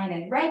the spine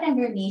and right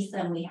underneath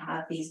them we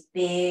have these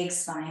big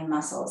spine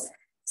muscles.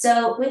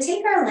 So we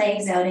take our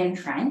legs out in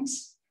front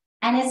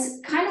and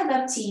it's kind of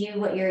up to you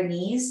what your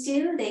knees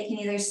do. They can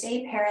either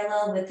stay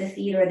parallel with the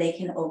feet or they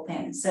can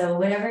open. So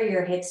whatever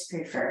your hips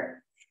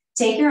prefer.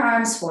 Take your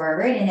arms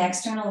forward in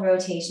external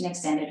rotation,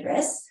 extended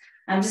wrists.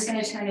 I'm just going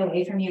to turn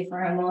away from you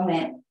for a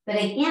moment. But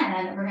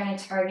again, we're going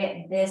to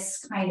target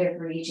this kind of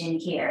region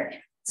here.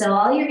 So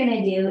all you're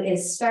going to do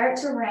is start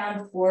to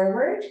round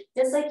forward,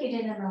 just like you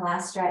did in the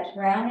last stretch,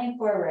 rounding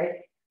forward.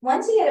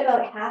 Once you get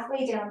about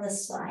halfway down the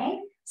spine,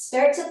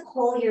 start to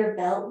pull your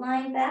belt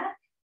line back,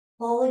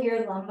 pull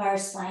your lumbar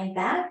spine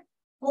back,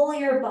 pull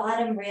your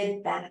bottom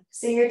rib back.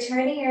 So you're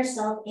turning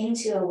yourself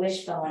into a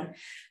wishbone,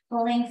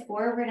 pulling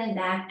forward and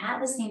back at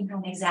the same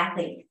time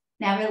exactly.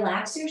 Now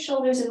relax your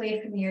shoulders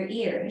away from your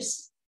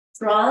ears.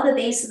 Draw the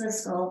base of the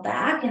skull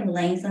back and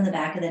lengthen the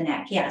back of the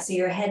neck. Yeah, so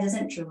your head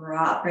doesn't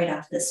drop right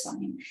off the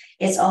spine.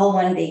 It's all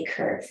one big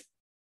curve.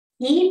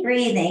 Keep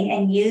breathing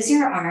and use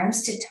your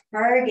arms to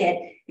target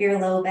your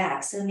low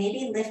back. So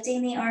maybe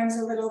lifting the arms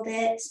a little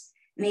bit,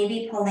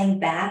 maybe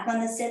pulling back on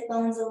the sit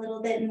bones a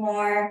little bit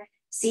more.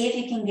 See if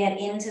you can get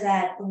into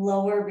that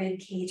lower rib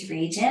cage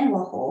region.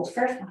 We'll hold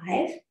for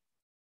 5.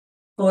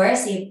 4,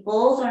 see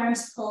both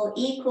arms pull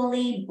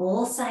equally,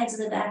 both sides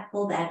of the back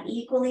pull back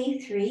equally.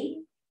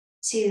 3,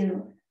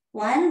 2,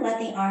 1, let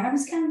the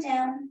arms come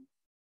down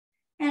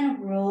and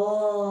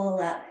roll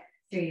up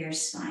through your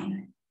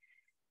spine.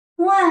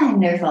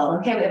 Wonderful.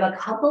 Okay, we have a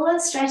couple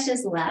of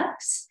stretches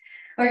left.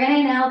 We're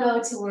going to now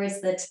go towards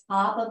the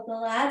top of the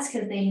lats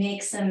because they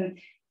make some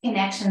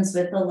connections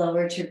with the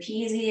lower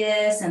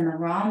trapezius and the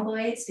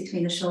rhomboids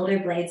between the shoulder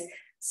blades.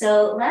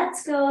 So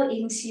let's go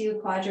into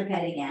quadruped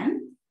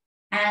again.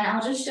 And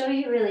I'll just show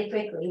you really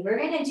quickly. We're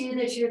going to do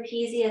the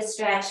trapezius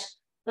stretch,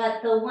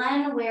 but the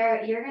one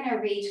where you're going to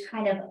reach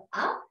kind of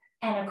up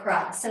and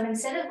across. So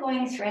instead of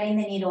threading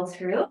the needle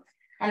through,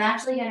 I'm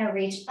actually going to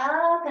reach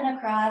up and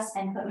across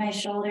and put my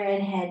shoulder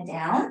and head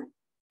down,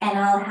 and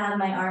I'll have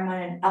my arm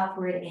on an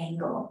upward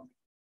angle.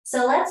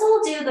 So let's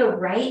all do the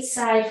right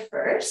side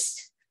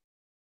first.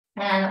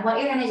 And what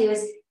you're going to do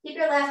is keep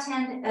your left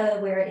hand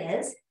where it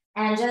is,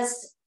 and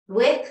just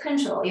with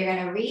control, you're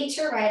going to reach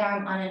your right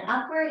arm on an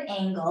upward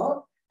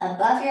angle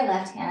above your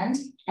left hand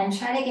and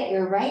try to get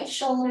your right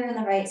shoulder and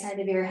the right side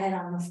of your head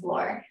on the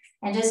floor.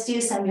 And just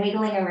do some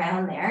wiggling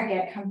around there,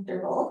 get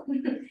comfortable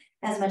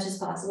as much as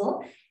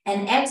possible.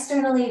 And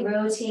externally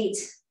rotate,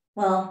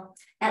 well,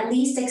 at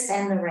least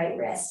extend the right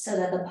wrist so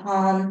that the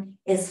palm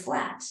is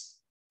flat.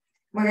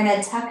 We're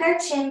going to tuck our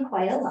chin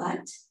quite a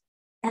lot.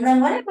 And then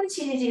what I want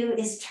you to do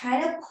is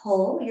try to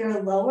pull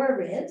your lower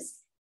ribs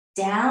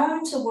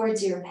down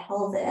towards your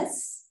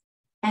pelvis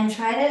and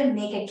try to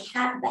make a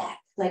cat back,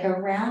 like a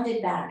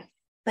rounded back,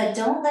 but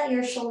don't let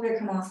your shoulder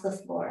come off the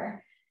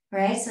floor,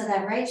 right? So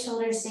that right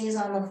shoulder stays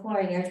on the floor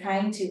and you're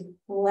trying to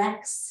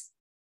flex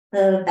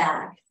the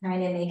back,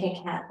 trying to make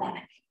a cat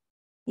back.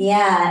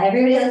 Yeah,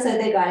 everybody looks like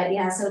they got it.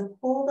 Yeah, so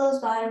pull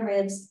those bottom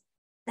ribs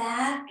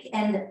back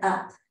and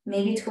up,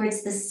 maybe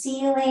towards the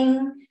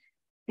ceiling.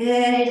 Good,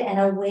 and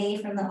away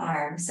from the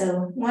arm.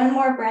 So one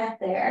more breath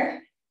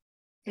there.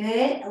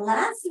 Good,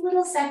 last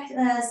little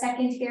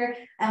second here.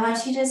 I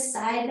want you to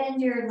side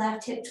bend your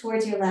left hip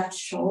towards your left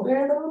shoulder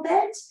a little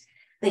bit,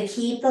 but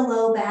keep the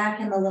low back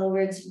and the low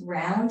ribs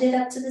rounded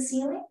up to the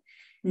ceiling.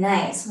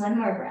 Nice, one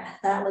more breath.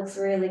 That looks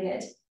really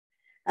good.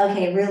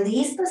 Okay,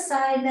 release the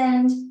side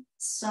bend,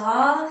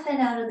 soften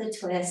out of the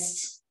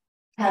twist,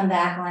 come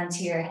back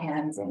onto your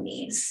hands and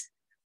knees.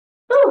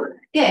 Whew,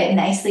 good,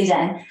 nicely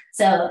done.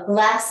 So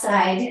left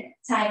side,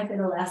 time for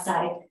the left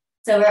side.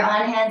 So we're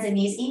on hands and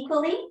knees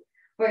equally.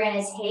 We're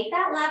gonna take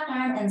that left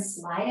arm and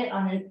slide it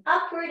on an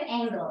upward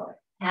angle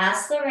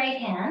past the right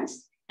hand,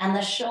 and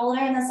the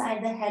shoulder and the side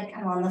of the head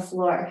come on the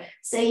floor.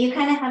 So you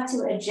kind of have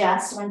to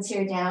adjust once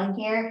you're down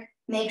here.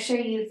 Make sure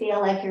you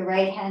feel like your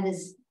right hand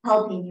is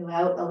helping you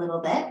out a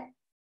little bit,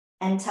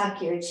 and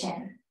tuck your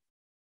chin.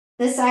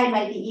 This side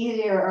might be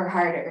easier or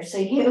harder, so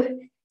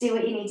you do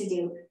what you need to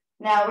do.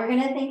 Now we're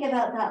gonna think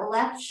about that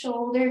left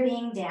shoulder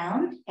being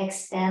down,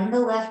 extend the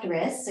left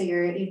wrist, so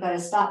you've got a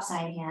stop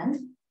sign hand.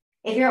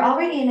 If you're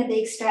already in a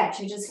big stretch,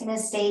 you're just gonna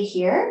stay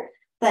here,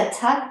 but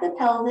tuck the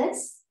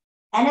pelvis,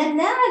 and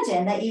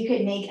imagine that you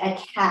could make a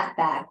cat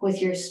back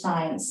with your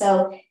spine.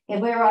 So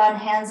if we were on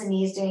hands and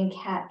knees doing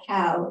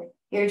cat-cow,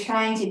 you're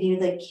trying to do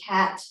the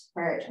cat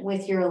part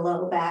with your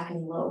low back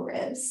and low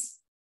ribs.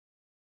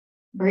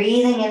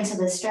 Breathing into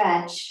the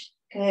stretch.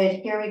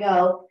 Good, here we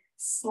go.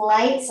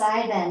 Slight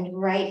side bend,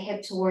 right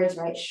hip towards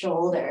right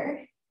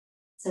shoulder.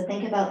 So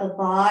think about the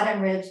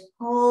bottom ribs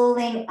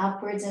pulling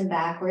upwards and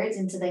backwards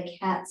into the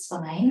cat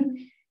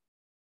spine.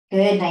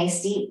 Good,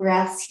 nice deep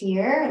breaths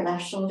here.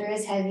 Left shoulder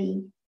is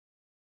heavy.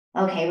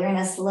 Okay, we're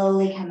gonna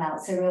slowly come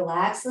out. So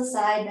relax the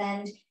side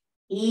bend,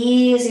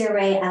 ease your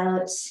way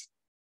out.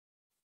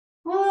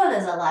 Oh,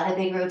 there's a lot of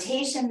big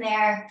rotation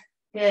there.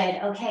 Good,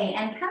 okay,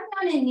 and come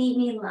down and meet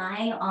me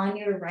lying on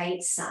your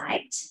right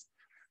side.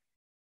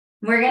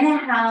 We're gonna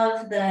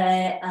have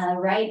the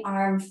right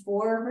arm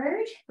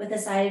forward with the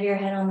side of your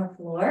head on the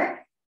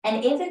floor.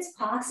 And if it's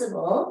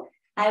possible,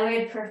 I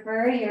would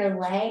prefer your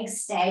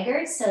legs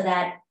staggered so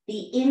that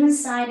the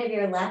inside of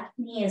your left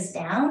knee is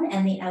down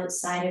and the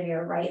outside of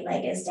your right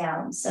leg is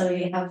down. So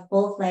you have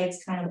both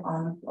legs kind of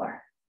on the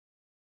floor.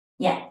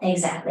 Yeah,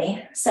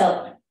 exactly.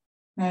 So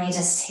let me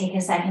just take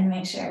a second to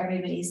make sure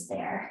everybody's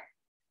there.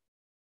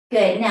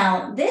 Good,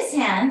 now this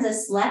hand,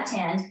 this left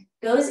hand,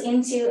 goes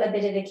into a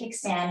bit of a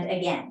kickstand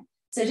again.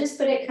 So just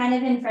put it kind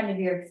of in front of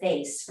your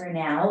face for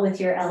now with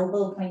your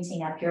elbow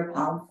pointing up, your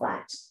palm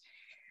flat.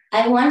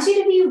 I want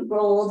you to be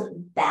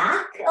rolled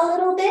back a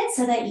little bit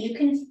so that you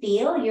can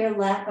feel your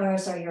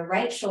your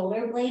right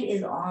shoulder blade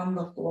is on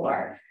the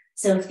floor.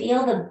 So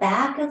feel the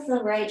back of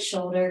the right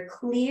shoulder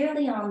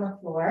clearly on the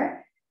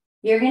floor.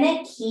 You're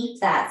gonna keep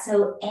that.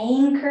 So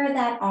anchor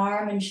that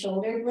arm and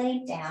shoulder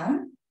blade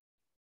down.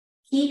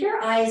 Keep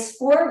your eyes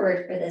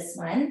forward for this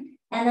one.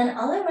 And then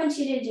all I want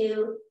you to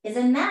do is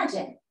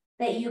imagine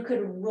that you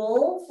could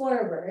roll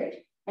forward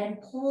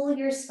and pull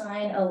your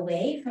spine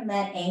away from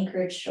that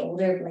anchored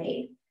shoulder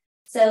blade.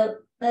 So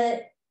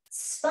the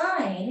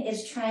spine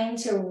is trying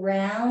to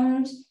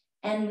round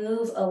and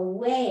move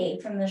away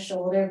from the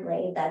shoulder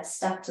blade that's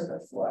stuck to the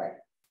floor.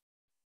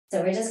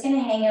 So we're just going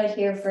to hang out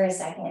here for a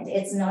second.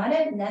 It's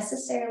not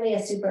necessarily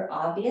a super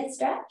obvious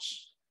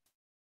stretch,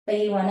 but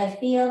you want to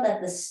feel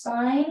that the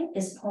spine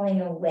is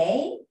pulling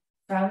away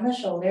from the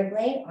shoulder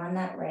blade on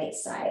that right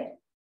side.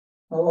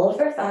 Hold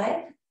for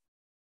 5,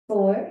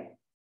 4,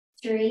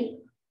 3,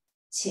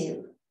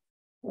 2,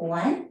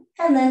 1.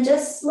 And then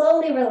just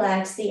slowly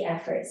relax the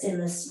efforts in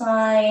the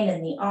spine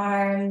and the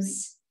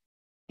arms.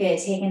 Good,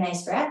 take a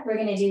nice breath. We're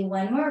gonna do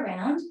one more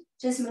round.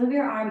 Just move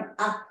your arm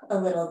up a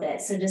little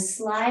bit. So just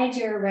slide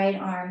your right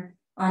arm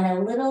on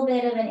a little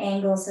bit of an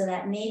angle so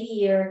that maybe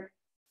your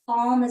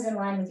palm is in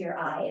line with your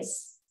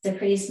eyes. It's a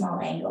pretty small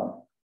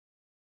angle.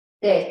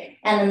 Good,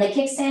 and then the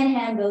kickstand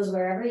hand goes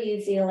wherever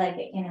you feel like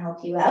it can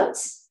help you out.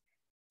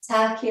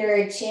 Tuck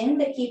your chin,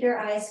 but keep your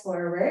eyes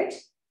forward.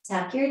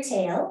 Tuck your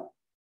tail.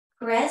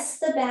 Press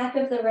the back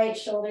of the right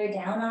shoulder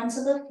down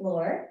onto the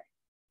floor,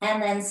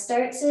 and then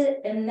start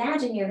to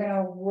imagine you're going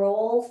to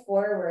roll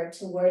forward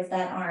towards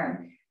that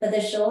arm. But the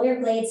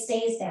shoulder blade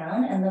stays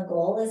down, and the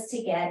goal is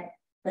to get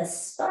the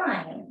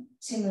spine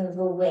to move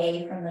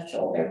away from the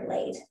shoulder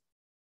blade.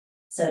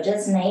 So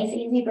just nice,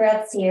 easy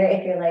breaths here.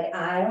 If you're like,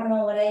 I don't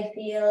know what I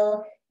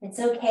feel, it's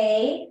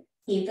okay.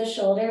 Keep the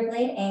shoulder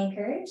blade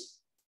anchored.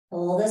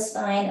 Pull the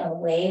spine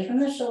away from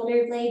the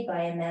shoulder blade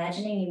by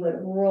imagining you would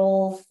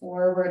roll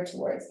forward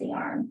towards the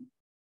arm.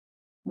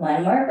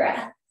 One more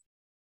breath.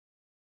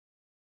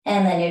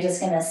 And then you're just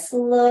going to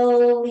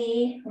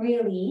slowly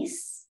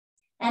release.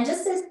 And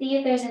just to see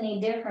if there's any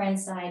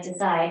difference side to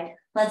side,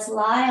 let's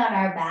lie on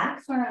our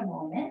back for a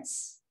moment.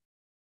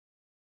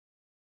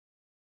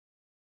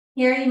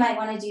 Here you might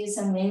want to do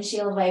some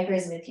windshield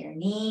wipers with your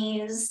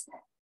knees.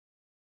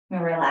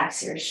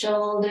 Relax your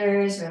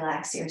shoulders,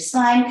 relax your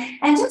spine,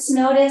 and just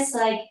notice,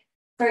 like,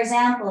 for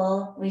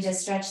example, we just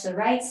stretched the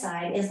right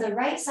side. Is the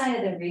right side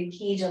of the rib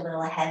cage a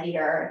little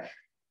heavier,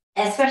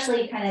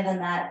 especially kind of in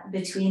that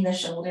between the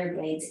shoulder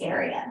blades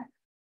area?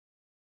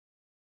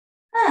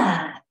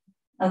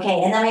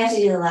 Okay, and then we have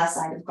to do the left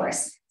side, of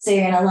course. So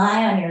you're gonna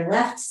lie on your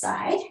left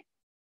side.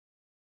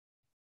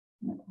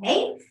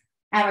 Okay,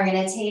 and we're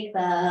gonna take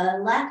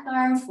the left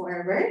arm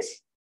forward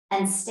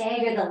and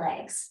stagger the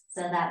legs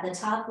so that the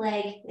top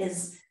leg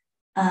is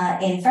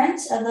in front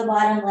of the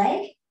bottom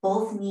leg.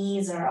 Both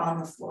knees are on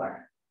the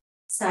floor.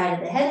 Side of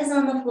the head is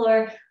on the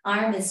floor,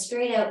 arm is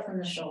straight out from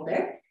the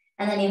shoulder,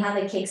 and then you have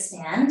a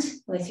kickstand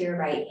with your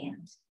right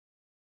hand.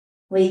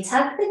 We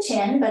tuck the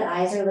chin, but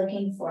eyes are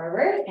looking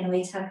forward, and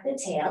we tuck the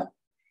tail.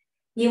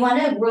 You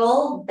want to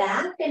roll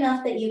back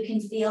enough that you can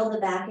feel the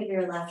back of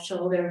your left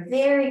shoulder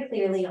very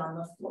clearly on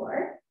the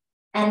floor.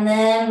 And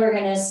then we're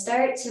going to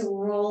start to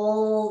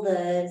roll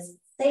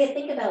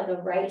think about the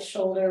right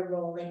shoulder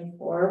rolling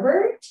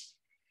forward,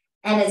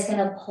 and it's going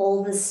to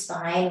pull the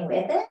spine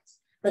with it,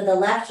 but the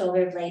left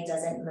shoulder blade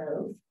doesn't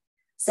move.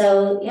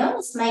 So you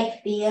almost might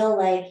feel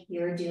like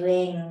you're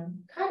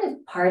doing kind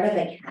of part of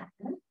a cat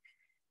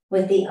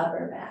with the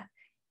upper back.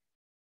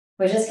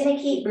 We're just going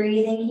to keep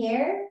breathing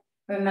here.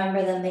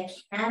 Remember, the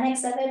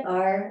mechanics of it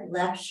are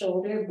left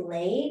shoulder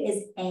blade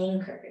is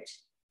anchored.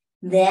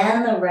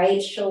 Then the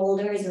right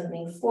shoulder is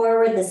moving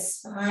forward. The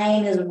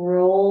spine is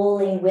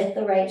rolling with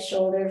the right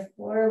shoulder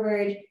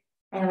forward.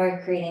 And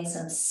we're creating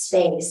some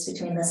space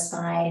between the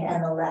spine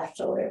and the left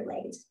shoulder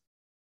blade.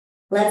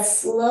 Let's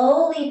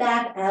slowly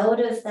back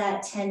out of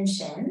that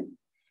tension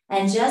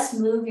and just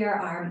move your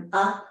arm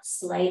up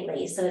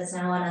slightly. So it's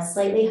now on a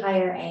slightly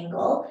higher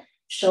angle.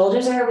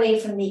 Shoulders are away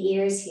from the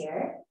ears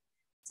here.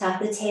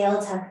 Tuck the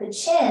tail, tuck the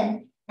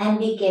chin, and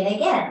begin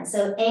again.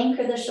 So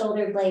anchor the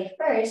shoulder blade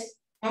first,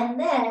 and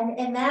then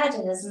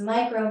imagine as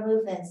micro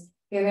movements,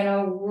 you're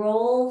gonna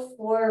roll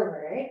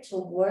forward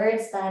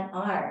towards that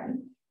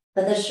arm,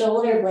 but the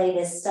shoulder blade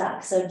is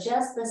stuck. So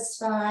just the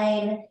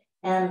spine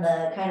and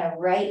the kind of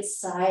right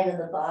side of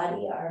the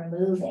body are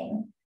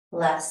moving.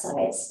 Left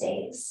side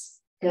stays.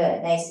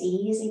 Good, nice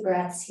easy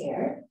breaths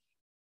here.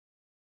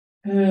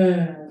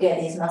 Good,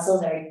 these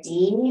muscles are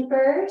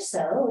deeper,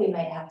 so we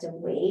might have to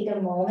wait a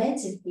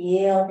moment to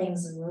feel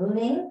things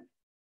moving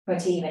or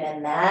to even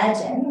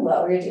imagine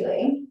what we're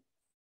doing.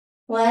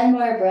 One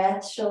more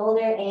breath,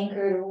 shoulder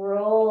anchored,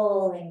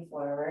 rolling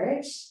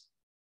forward.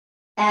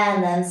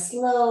 And then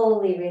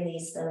slowly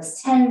release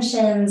those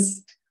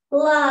tensions.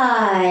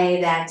 Lie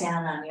back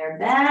down on your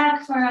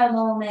back for a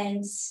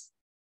moment.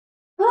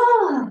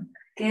 Oh,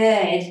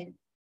 good.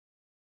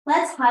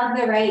 Let's hug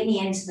the right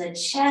knee into the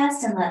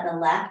chest and let the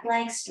left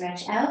leg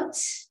stretch out.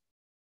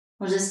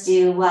 We'll just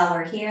do, while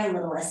we're here, a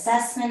little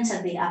assessment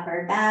of the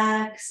upper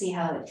back, see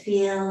how it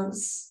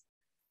feels.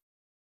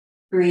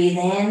 Breathe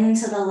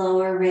into the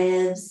lower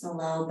ribs, the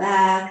low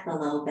back, the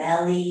low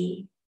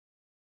belly.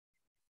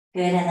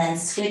 Good, and then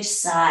switch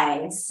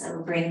sides.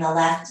 So bring the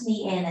left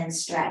knee in and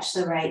stretch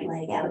the right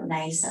leg out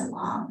nice and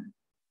long.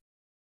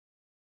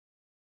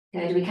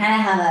 Good, we kind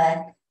of have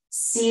a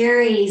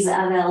series of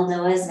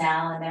ELDOAs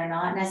now, and they're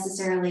not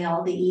necessarily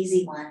all the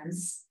easy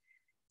ones.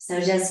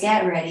 So just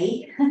get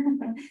ready.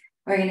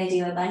 We're going to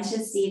do a bunch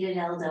of seated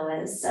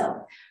ELDOAs.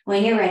 So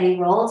when you're ready,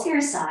 roll to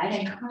your side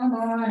and come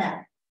on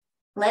up.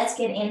 Let's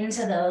get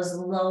into those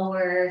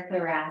lower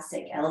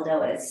thoracic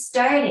ELDOAs,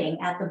 starting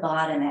at the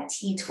bottom at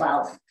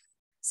T12.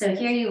 So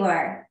here you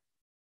are.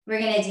 We're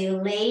going to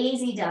do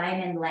lazy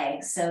diamond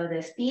legs. So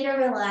the feet are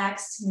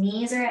relaxed,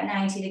 knees are at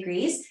 90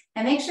 degrees,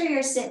 and make sure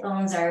your sit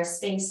bones are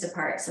spaced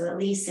apart, so at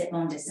least sit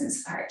bone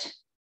distance apart.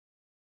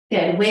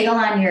 Good, wiggle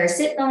on your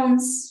sit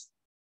bones.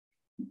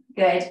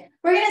 Good.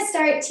 We're going to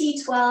start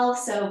T12,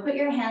 so put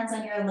your hands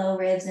on your low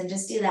ribs and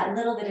just do that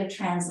little bit of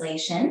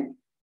translation.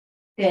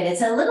 Good,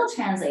 it's a little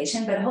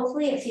translation, but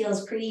hopefully it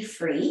feels pretty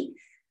free.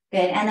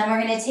 Good, and then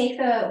we're going to take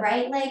the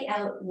right leg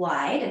out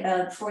wide,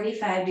 about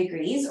 45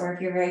 degrees, or if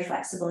you're very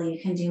flexible,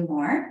 you can do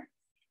more.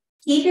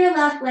 Keep your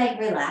left leg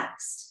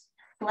relaxed.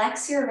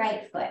 Flex your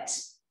right foot.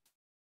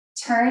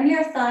 Turn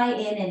your thigh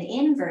in and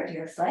invert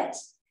your foot,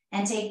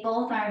 and take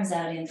both arms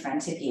out in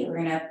front of you.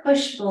 We're going to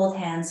push both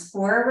hands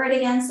forward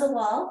against the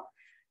wall,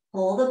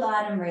 pull the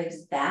bottom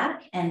ribs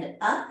back and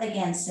up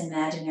against an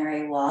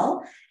imaginary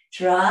wall,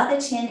 draw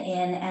the chin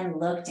in and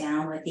look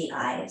down with the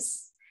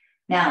eyes.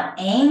 Now,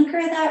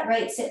 anchor that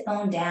right sit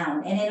bone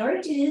down. And in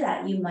order to do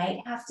that, you might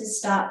have to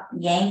stop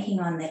yanking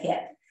on the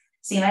hip.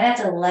 So you might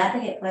have to let the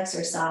hip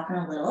flexor soften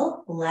a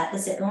little, let the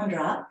sit bone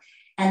drop,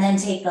 and then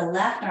take the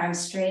left arm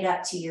straight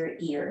up to your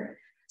ear.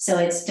 So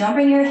it's don't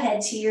bring your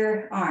head to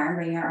your arm,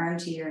 bring your arm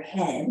to your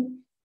head.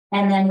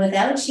 And then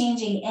without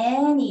changing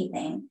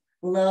anything,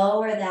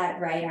 lower that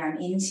right arm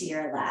into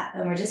your lap.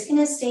 And we're just going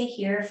to stay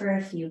here for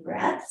a few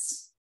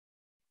breaths.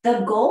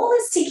 The goal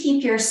is to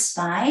keep your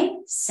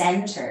spine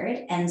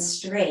centered and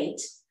straight,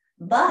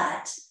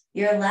 but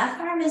your left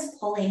arm is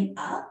pulling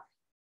up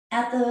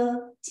at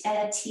a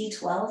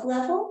T12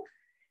 level,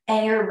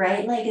 and your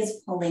right leg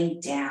is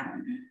pulling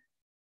down.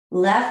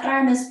 Left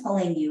arm is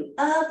pulling you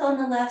up on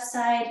the left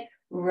side,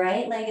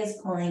 right leg is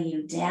pulling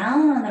you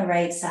down on the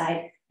right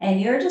side,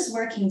 and you're just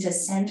working to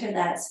center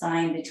that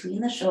spine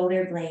between the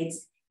shoulder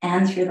blades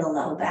and through the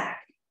low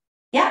back.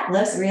 Yeah,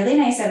 looks really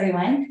nice,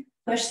 everyone.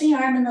 Push the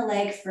arm and the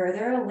leg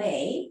further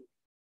away.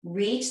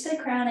 Reach the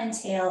crown and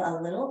tail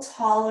a little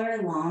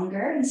taller,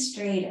 longer, and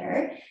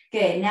straighter.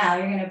 Good. Now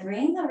you're going to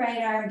bring the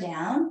right arm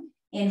down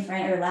in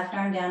front, or left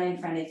arm down in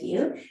front of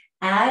you.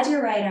 Add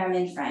your right arm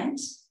in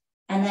front,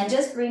 and then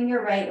just bring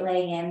your right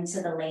leg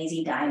into the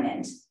lazy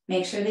diamond.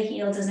 Make sure the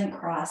heel doesn't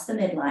cross the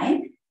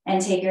midline,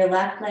 and take your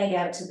left leg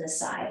out to the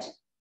side.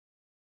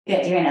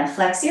 Good, you're gonna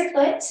flex your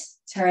foot,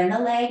 turn the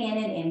leg in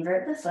and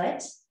invert the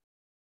foot.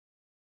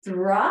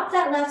 Drop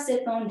that left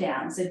sit bone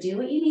down. So do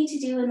what you need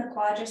to do in the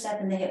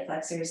quadricep and the hip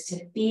flexors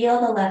to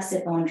feel the left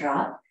sit bone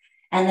drop,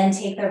 and then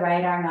take the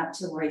right arm up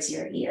towards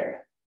your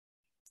ear.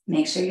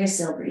 Make sure you're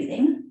still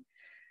breathing.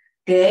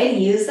 Good,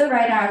 use the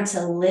right arm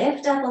to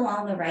lift up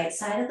along the right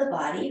side of the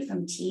body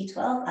from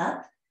T12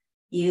 up.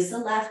 Use the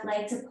left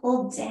leg to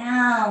pull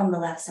down the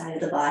left side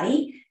of the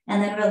body,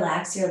 and then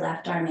relax your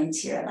left arm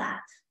into your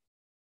lap.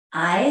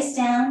 Eyes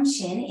down,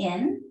 chin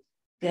in.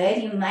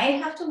 Good, you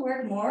might have to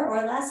work more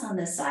or less on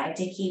this side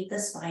to keep the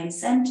spine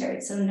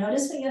centered. So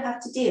notice what you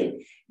have to do.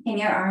 Can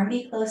your arm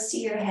be close to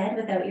your head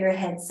without your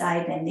head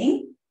side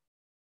bending?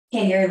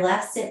 Can your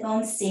left sit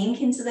bone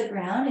sink into the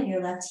ground and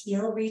your left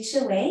heel reach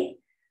away?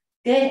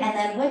 Good, and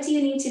then what do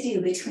you need to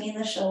do between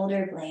the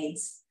shoulder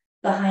blades,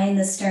 behind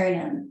the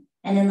sternum,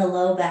 and in the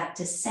low back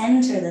to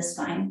center the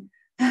spine?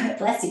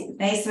 Bless you,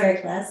 nice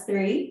work, last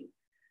 3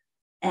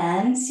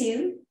 and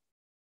 2.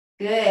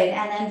 Good,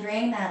 and then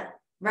bring that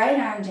right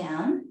arm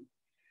down,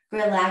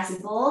 relax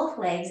both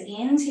legs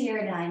into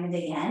your diamond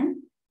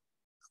again,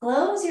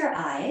 close your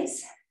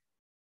eyes,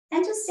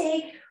 and just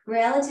stay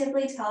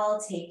relatively tall.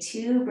 Take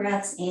 2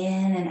 breaths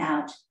in and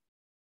out.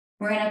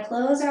 We're gonna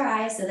close our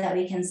eyes so that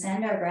we can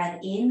send our breath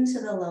into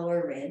the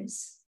lower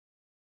ribs,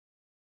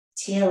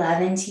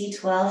 T11,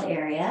 T12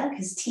 area,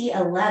 because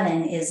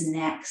T11 is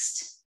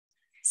next.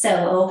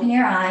 So open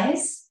your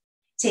eyes.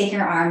 Take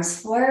your arms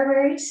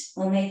forward.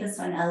 We'll make this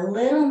one a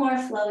little more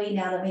flowy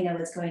now that we know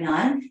what's going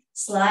on.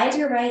 Slide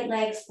your right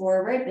leg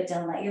forward, but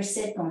don't let your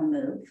sit bone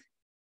move.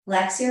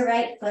 Flex your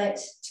right foot,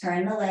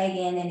 turn the leg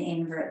in and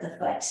invert the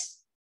foot.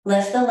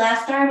 Lift the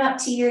left arm up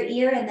to your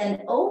ear and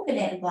then open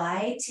it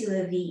wide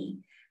to a V.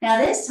 Now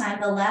this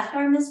time the left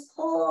arm is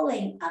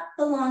pulling up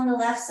along the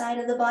left side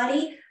of the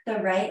body. The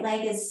right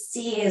leg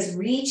is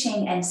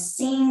reaching and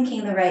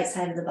sinking the right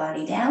side of the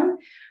body down.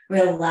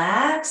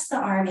 Relax the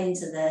arm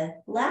into the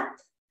lap.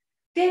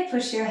 Good,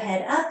 push your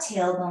head up,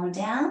 tailbone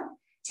down.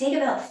 Take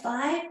about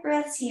 5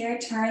 breaths here.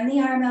 Turn the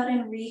arm out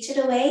and reach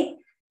it away.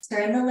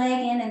 Turn the leg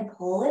in and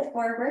pull it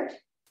forward.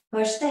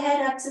 Push the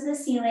head up to the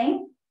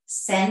ceiling.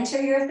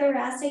 Center your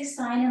thoracic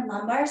spine and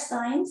lumbar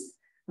spines.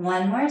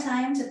 One more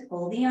time to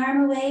pull the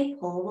arm away,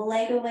 pull the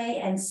leg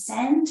away, and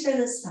center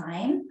the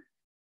spine.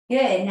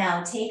 Good,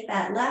 now take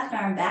that left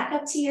arm back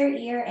up to your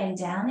ear and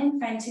down in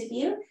front of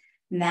you.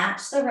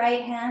 Match the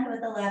right hand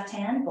with the left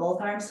hand,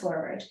 both arms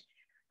forward.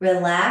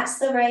 Relax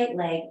the right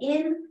leg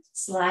in,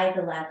 slide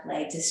the left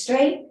leg to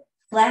straight,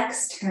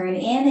 flex, turn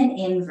in and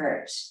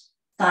invert.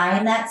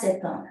 Find that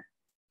sit bone.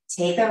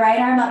 Take the right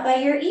arm up by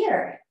your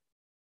ear.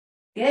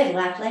 Good,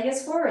 left leg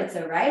is forward,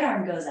 so right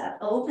arm goes up.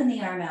 Open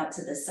the arm out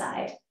to the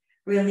side.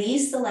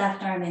 Release the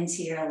left arm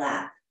into your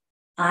lap.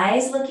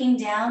 Eyes looking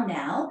down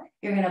now.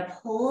 You're gonna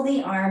pull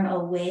the arm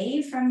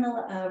away from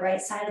the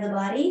right side of the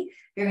body.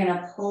 You're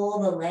gonna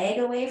pull the leg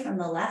away from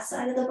the left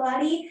side of the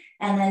body,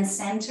 and then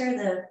center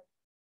the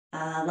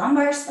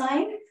lumbar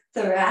spine,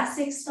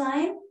 thoracic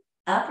spine,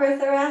 upper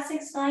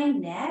thoracic spine,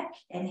 neck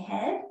and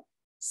head.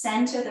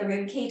 Center the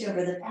rib cage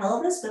over the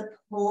pelvis, but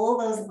pull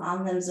those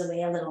long limbs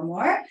away a little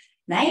more.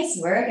 Nice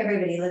work,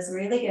 everybody. Looks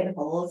really good.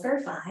 Hold for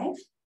 5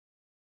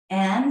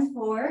 and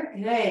 4.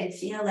 Good.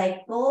 Feel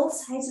like both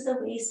sides of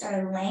the waist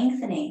are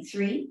lengthening.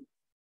 3,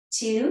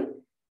 2.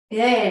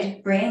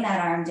 Good. Bring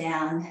that arm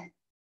down.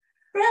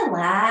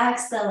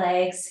 Relax the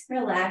legs.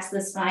 Relax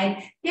the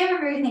spine. Give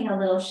everything a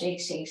little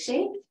shake, shake,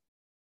 shake.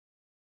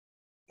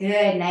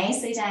 Good,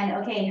 nicely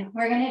done. Okay,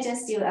 we're gonna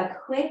just do a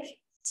quick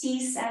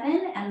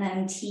T7 and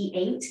then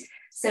T8.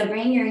 So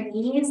bring your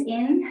knees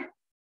in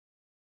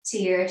to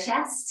your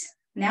chest.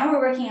 Now we're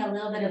working a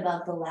little bit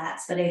above the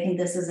lats, but I think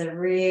this is a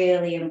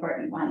really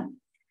important one.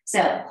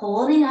 So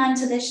holding on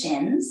to the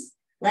shins,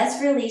 let's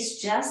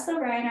release just the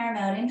right arm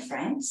out in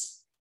front.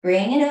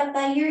 Bring it up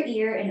by your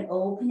ear and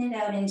open it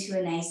out into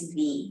a nice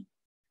V.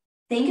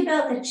 Think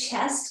about the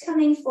chest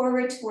coming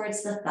forward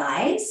towards the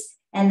thighs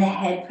and the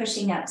head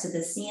pushing up to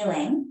the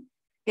ceiling.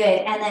 Good,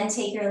 and then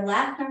take your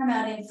left arm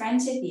out in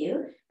front of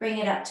you, bring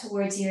it up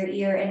towards your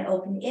ear and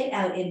open it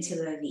out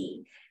into a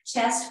V.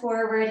 Chest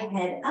forward,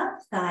 head up,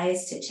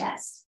 thighs to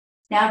chest.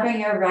 Now bring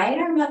your right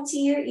arm up to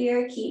your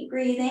ear, keep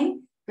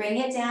breathing, bring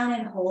it down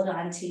and hold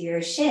on to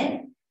your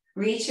shin.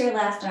 Reach your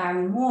left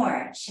arm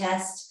more,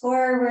 chest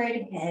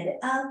forward, head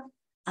up,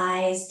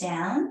 eyes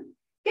down.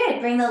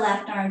 Good, bring the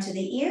left arm to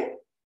the ear,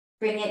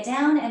 bring it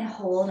down and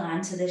hold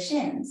on to the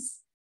shins.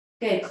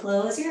 Good,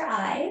 close your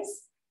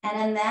eyes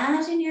and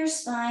imagine your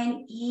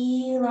spine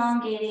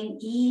elongating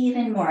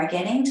even more,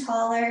 getting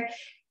taller.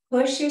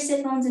 Push your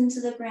sit bones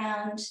into the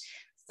ground.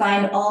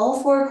 Find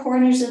all 4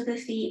 corners of the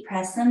feet,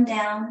 press them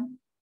down.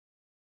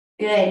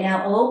 Good,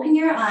 now open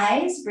your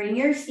eyes, bring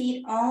your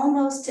feet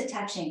almost to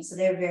touching, so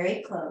they're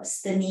very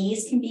close. The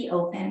knees can be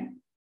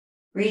open.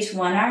 Reach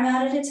one arm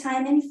out at a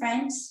time in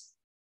front.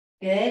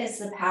 Good, it's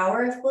the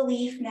power of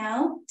belief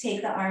now.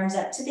 Take the arms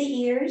up to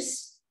the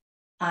ears,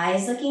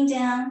 eyes looking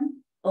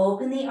down,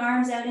 open the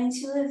arms out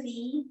into a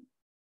V,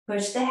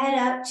 push the head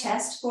up,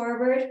 chest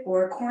forward,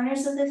 four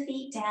corners of the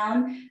feet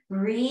down,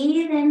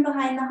 breathe in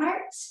behind the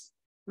heart,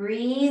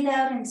 breathe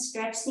out and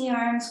stretch the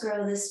arms,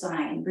 grow the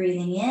spine,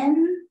 breathing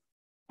in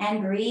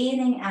and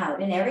breathing out.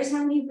 And every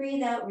time you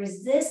breathe out,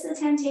 resist the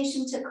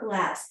temptation to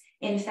collapse.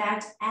 In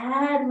fact,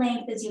 add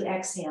length as you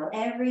exhale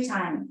every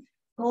time.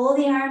 Pull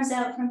the arms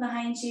out from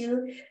behind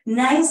you.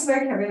 Nice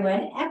work,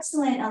 everyone.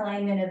 Excellent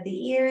alignment of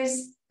the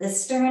ears, the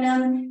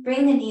sternum.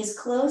 Bring the knees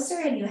closer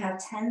and you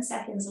have 10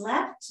 seconds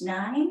left.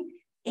 9,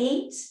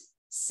 8,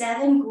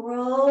 7,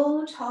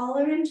 grow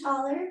taller and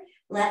taller.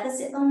 Let the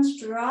sit bones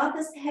drop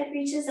as the head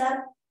reaches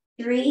up.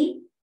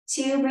 3,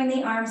 2, bring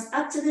the arms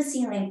up to the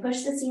ceiling.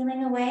 Push the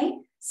ceiling away.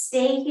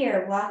 Stay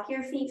here. Walk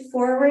your feet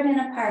forward and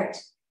apart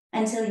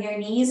until your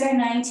knees are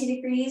 90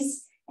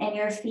 degrees and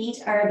your feet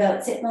are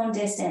about sit bone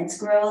distance.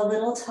 Grow a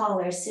little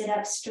taller, sit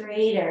up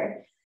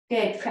straighter.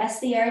 Good, press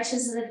the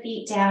arches of the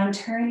feet down,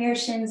 turn your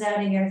shins out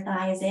and your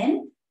thighs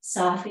in,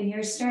 soften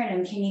your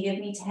sternum. Can you give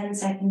me 10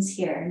 seconds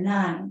here?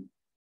 9,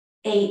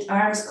 8,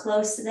 arms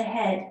close to the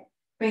head.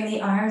 Bring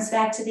the arms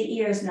back to the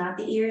ears, not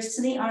the ears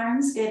to the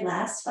arms. Good,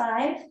 last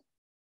 5,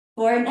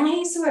 4,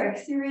 nice work.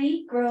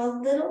 3, grow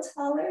a little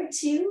taller.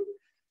 2,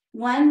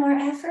 1 more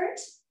effort.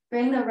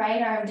 Bring the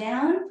right arm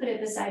down, put it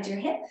beside your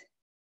hip.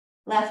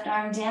 Left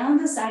arm down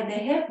beside the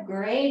hip.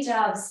 Great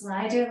job.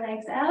 Slide your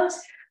legs out.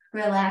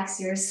 Relax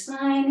your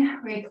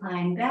spine.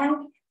 Recline back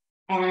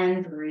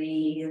and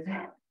breathe.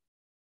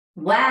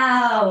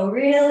 Wow,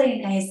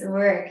 really nice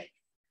work.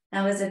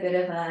 That was a bit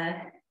of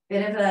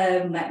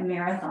a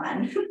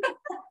marathon.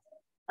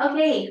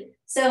 Okay,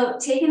 so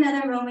take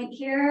another moment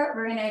here.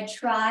 We're going to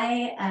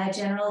try a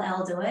general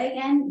ELDOA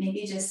again,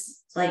 maybe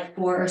just like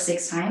 4 or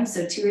 6 times,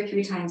 so 2 or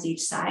 3 times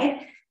each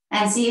side,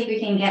 and see if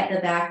we can get the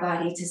back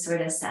body to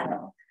sort of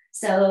settle.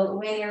 So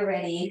when you're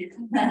ready,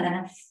 you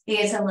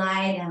get to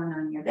lie down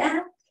on your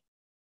back.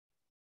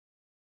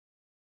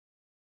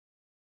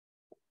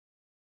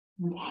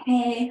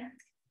 Okay.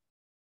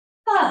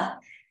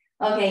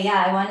 Okay,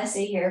 yeah, I want to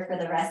stay here for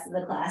the rest of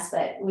the class,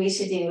 but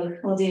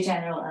we'll do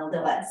general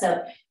ELDOA.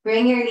 So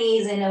bring your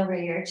knees in over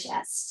your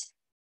chest.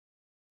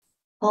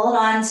 Hold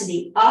on to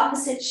the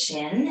opposite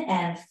shin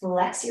and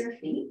flex your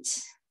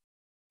feet.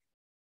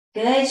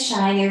 Good,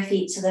 shine your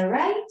feet to the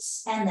right,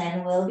 and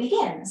then we'll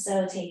begin.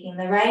 So taking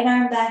the right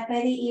arm back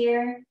by the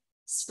ear,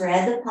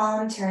 spread the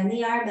palm, turn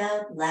the arm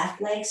out, left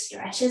leg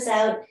stretches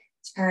out,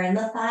 turn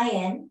the thigh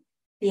in,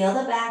 feel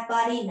the back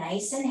body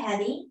nice and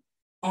heavy.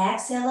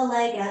 Exhale the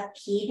leg up,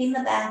 keeping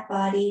the back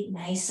body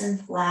nice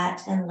and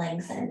flat and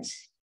lengthened.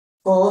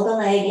 Pull the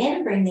leg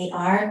in, bring the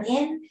arm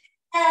in,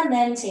 and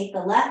then take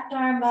the left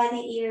arm by the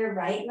ear,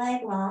 right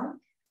leg long.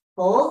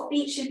 Both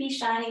feet should be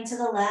shining to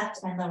the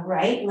left, and the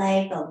right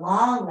leg, the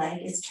long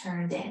leg, is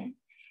turned in.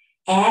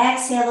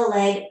 Exhale the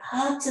leg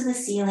up to the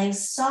ceiling,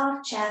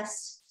 soft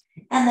chest,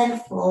 and then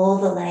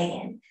fold the leg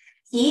in.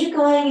 Keep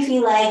going if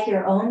you like,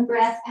 your own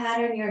breath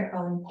pattern, your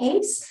own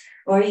pace,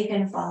 or you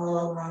can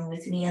follow along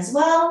with me as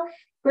well.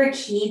 We're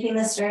keeping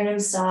the sternum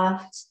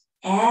soft,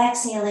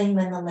 exhaling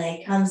when the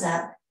leg comes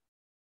up,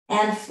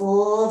 and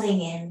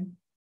folding in.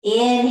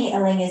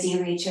 Inhaling as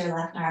you reach your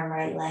left arm,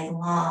 right leg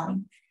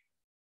long.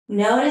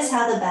 Notice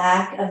how the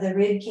back of the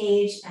rib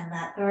cage and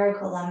that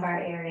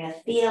thoracolumbar area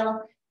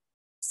feel.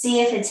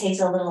 See if it takes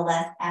a little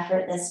less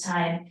effort this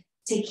time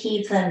to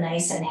keep them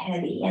nice and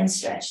heavy and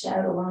stretched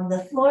out along the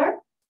floor.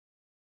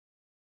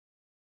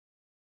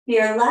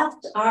 Your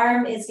left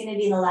arm is going to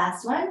be the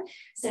last one.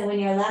 So when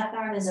your left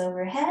arm is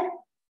overhead,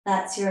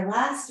 that's your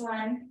last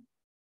one.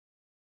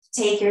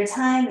 Take your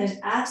time. There's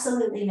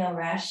absolutely no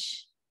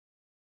rush.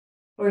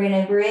 We're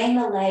going to bring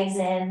the legs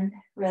in,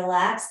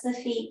 relax the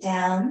feet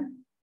down.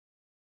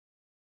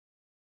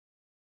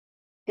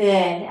 Good,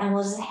 and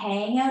we'll just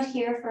hang out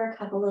here for a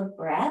couple of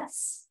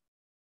breaths.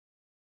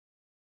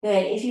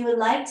 Good, if you would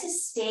like to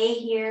stay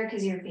here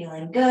because you're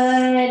feeling good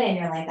and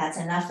you're like, that's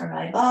enough for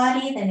my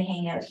body, then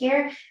hang out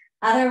here.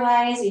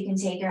 Otherwise, you can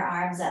take your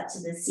arms up to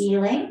the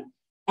ceiling.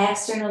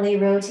 Externally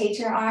rotate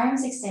your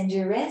arms, extend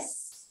your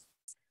wrists.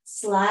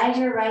 Slide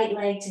your right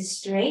leg to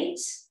straight,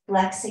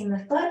 flexing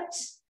the foot.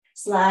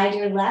 Slide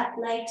your left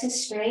leg to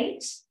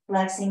straight,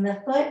 flexing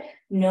the foot.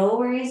 No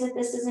worries if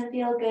this doesn't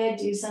feel good,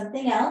 do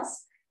something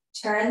else.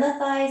 Turn the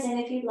thighs in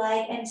if you'd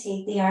like and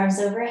take the arms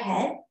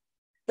overhead.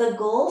 The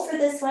goal for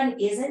this one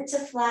isn't to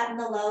flatten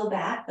the low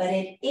back, but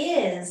it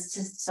is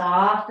to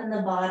soften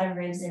the bottom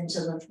ribs into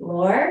the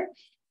floor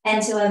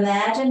and to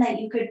imagine that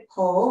you could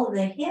pull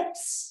the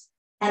hips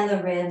and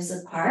the ribs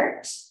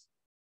apart.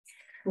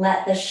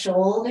 Let the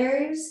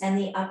shoulders and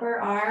the upper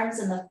arms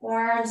and the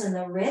forearms and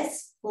the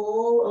wrists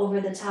pull over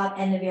the top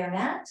end of your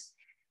mat.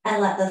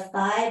 And let the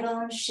thigh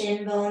bones,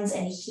 shin bones,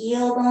 and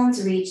heel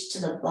bones reach to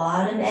the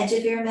bottom edge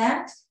of your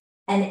mat.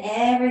 And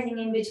everything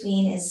in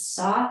between is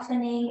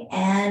softening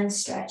and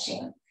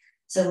stretching.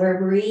 So we're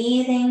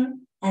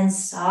breathing and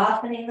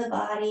softening the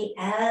body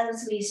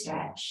as we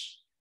stretch.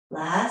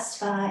 Last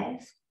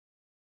 5,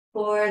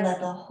 4, let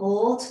the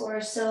whole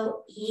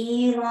torso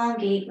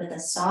elongate with a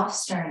soft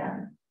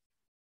sternum.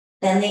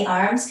 Then the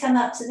arms come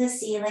up to the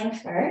ceiling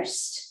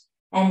first,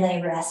 and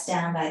they rest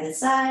down by the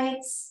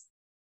sides.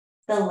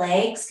 The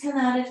legs come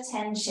out of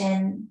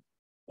tension.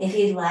 If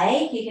you'd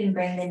like, you can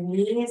bring the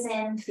knees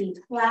in, feet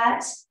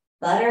flat,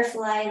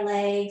 butterfly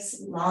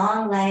legs,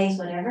 long legs,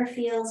 whatever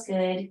feels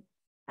good.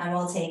 And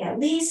we'll take at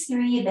least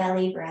 3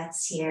 belly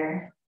breaths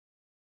here.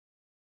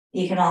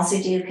 You can also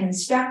do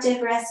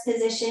constructive rest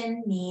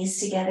position,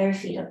 knees together,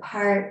 feet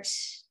apart.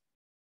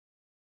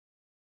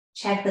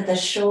 Check that the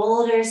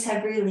shoulders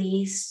have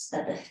released,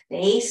 that the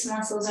face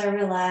muscles are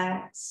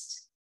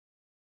relaxed.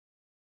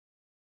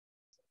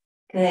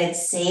 Good,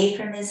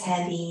 sacrum is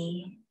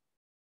heavy.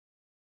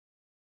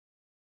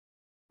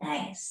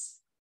 Nice.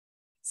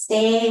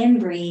 Stay and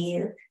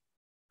breathe.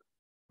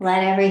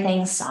 Let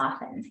everything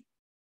soften.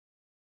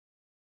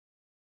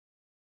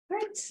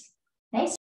 Right. Nice.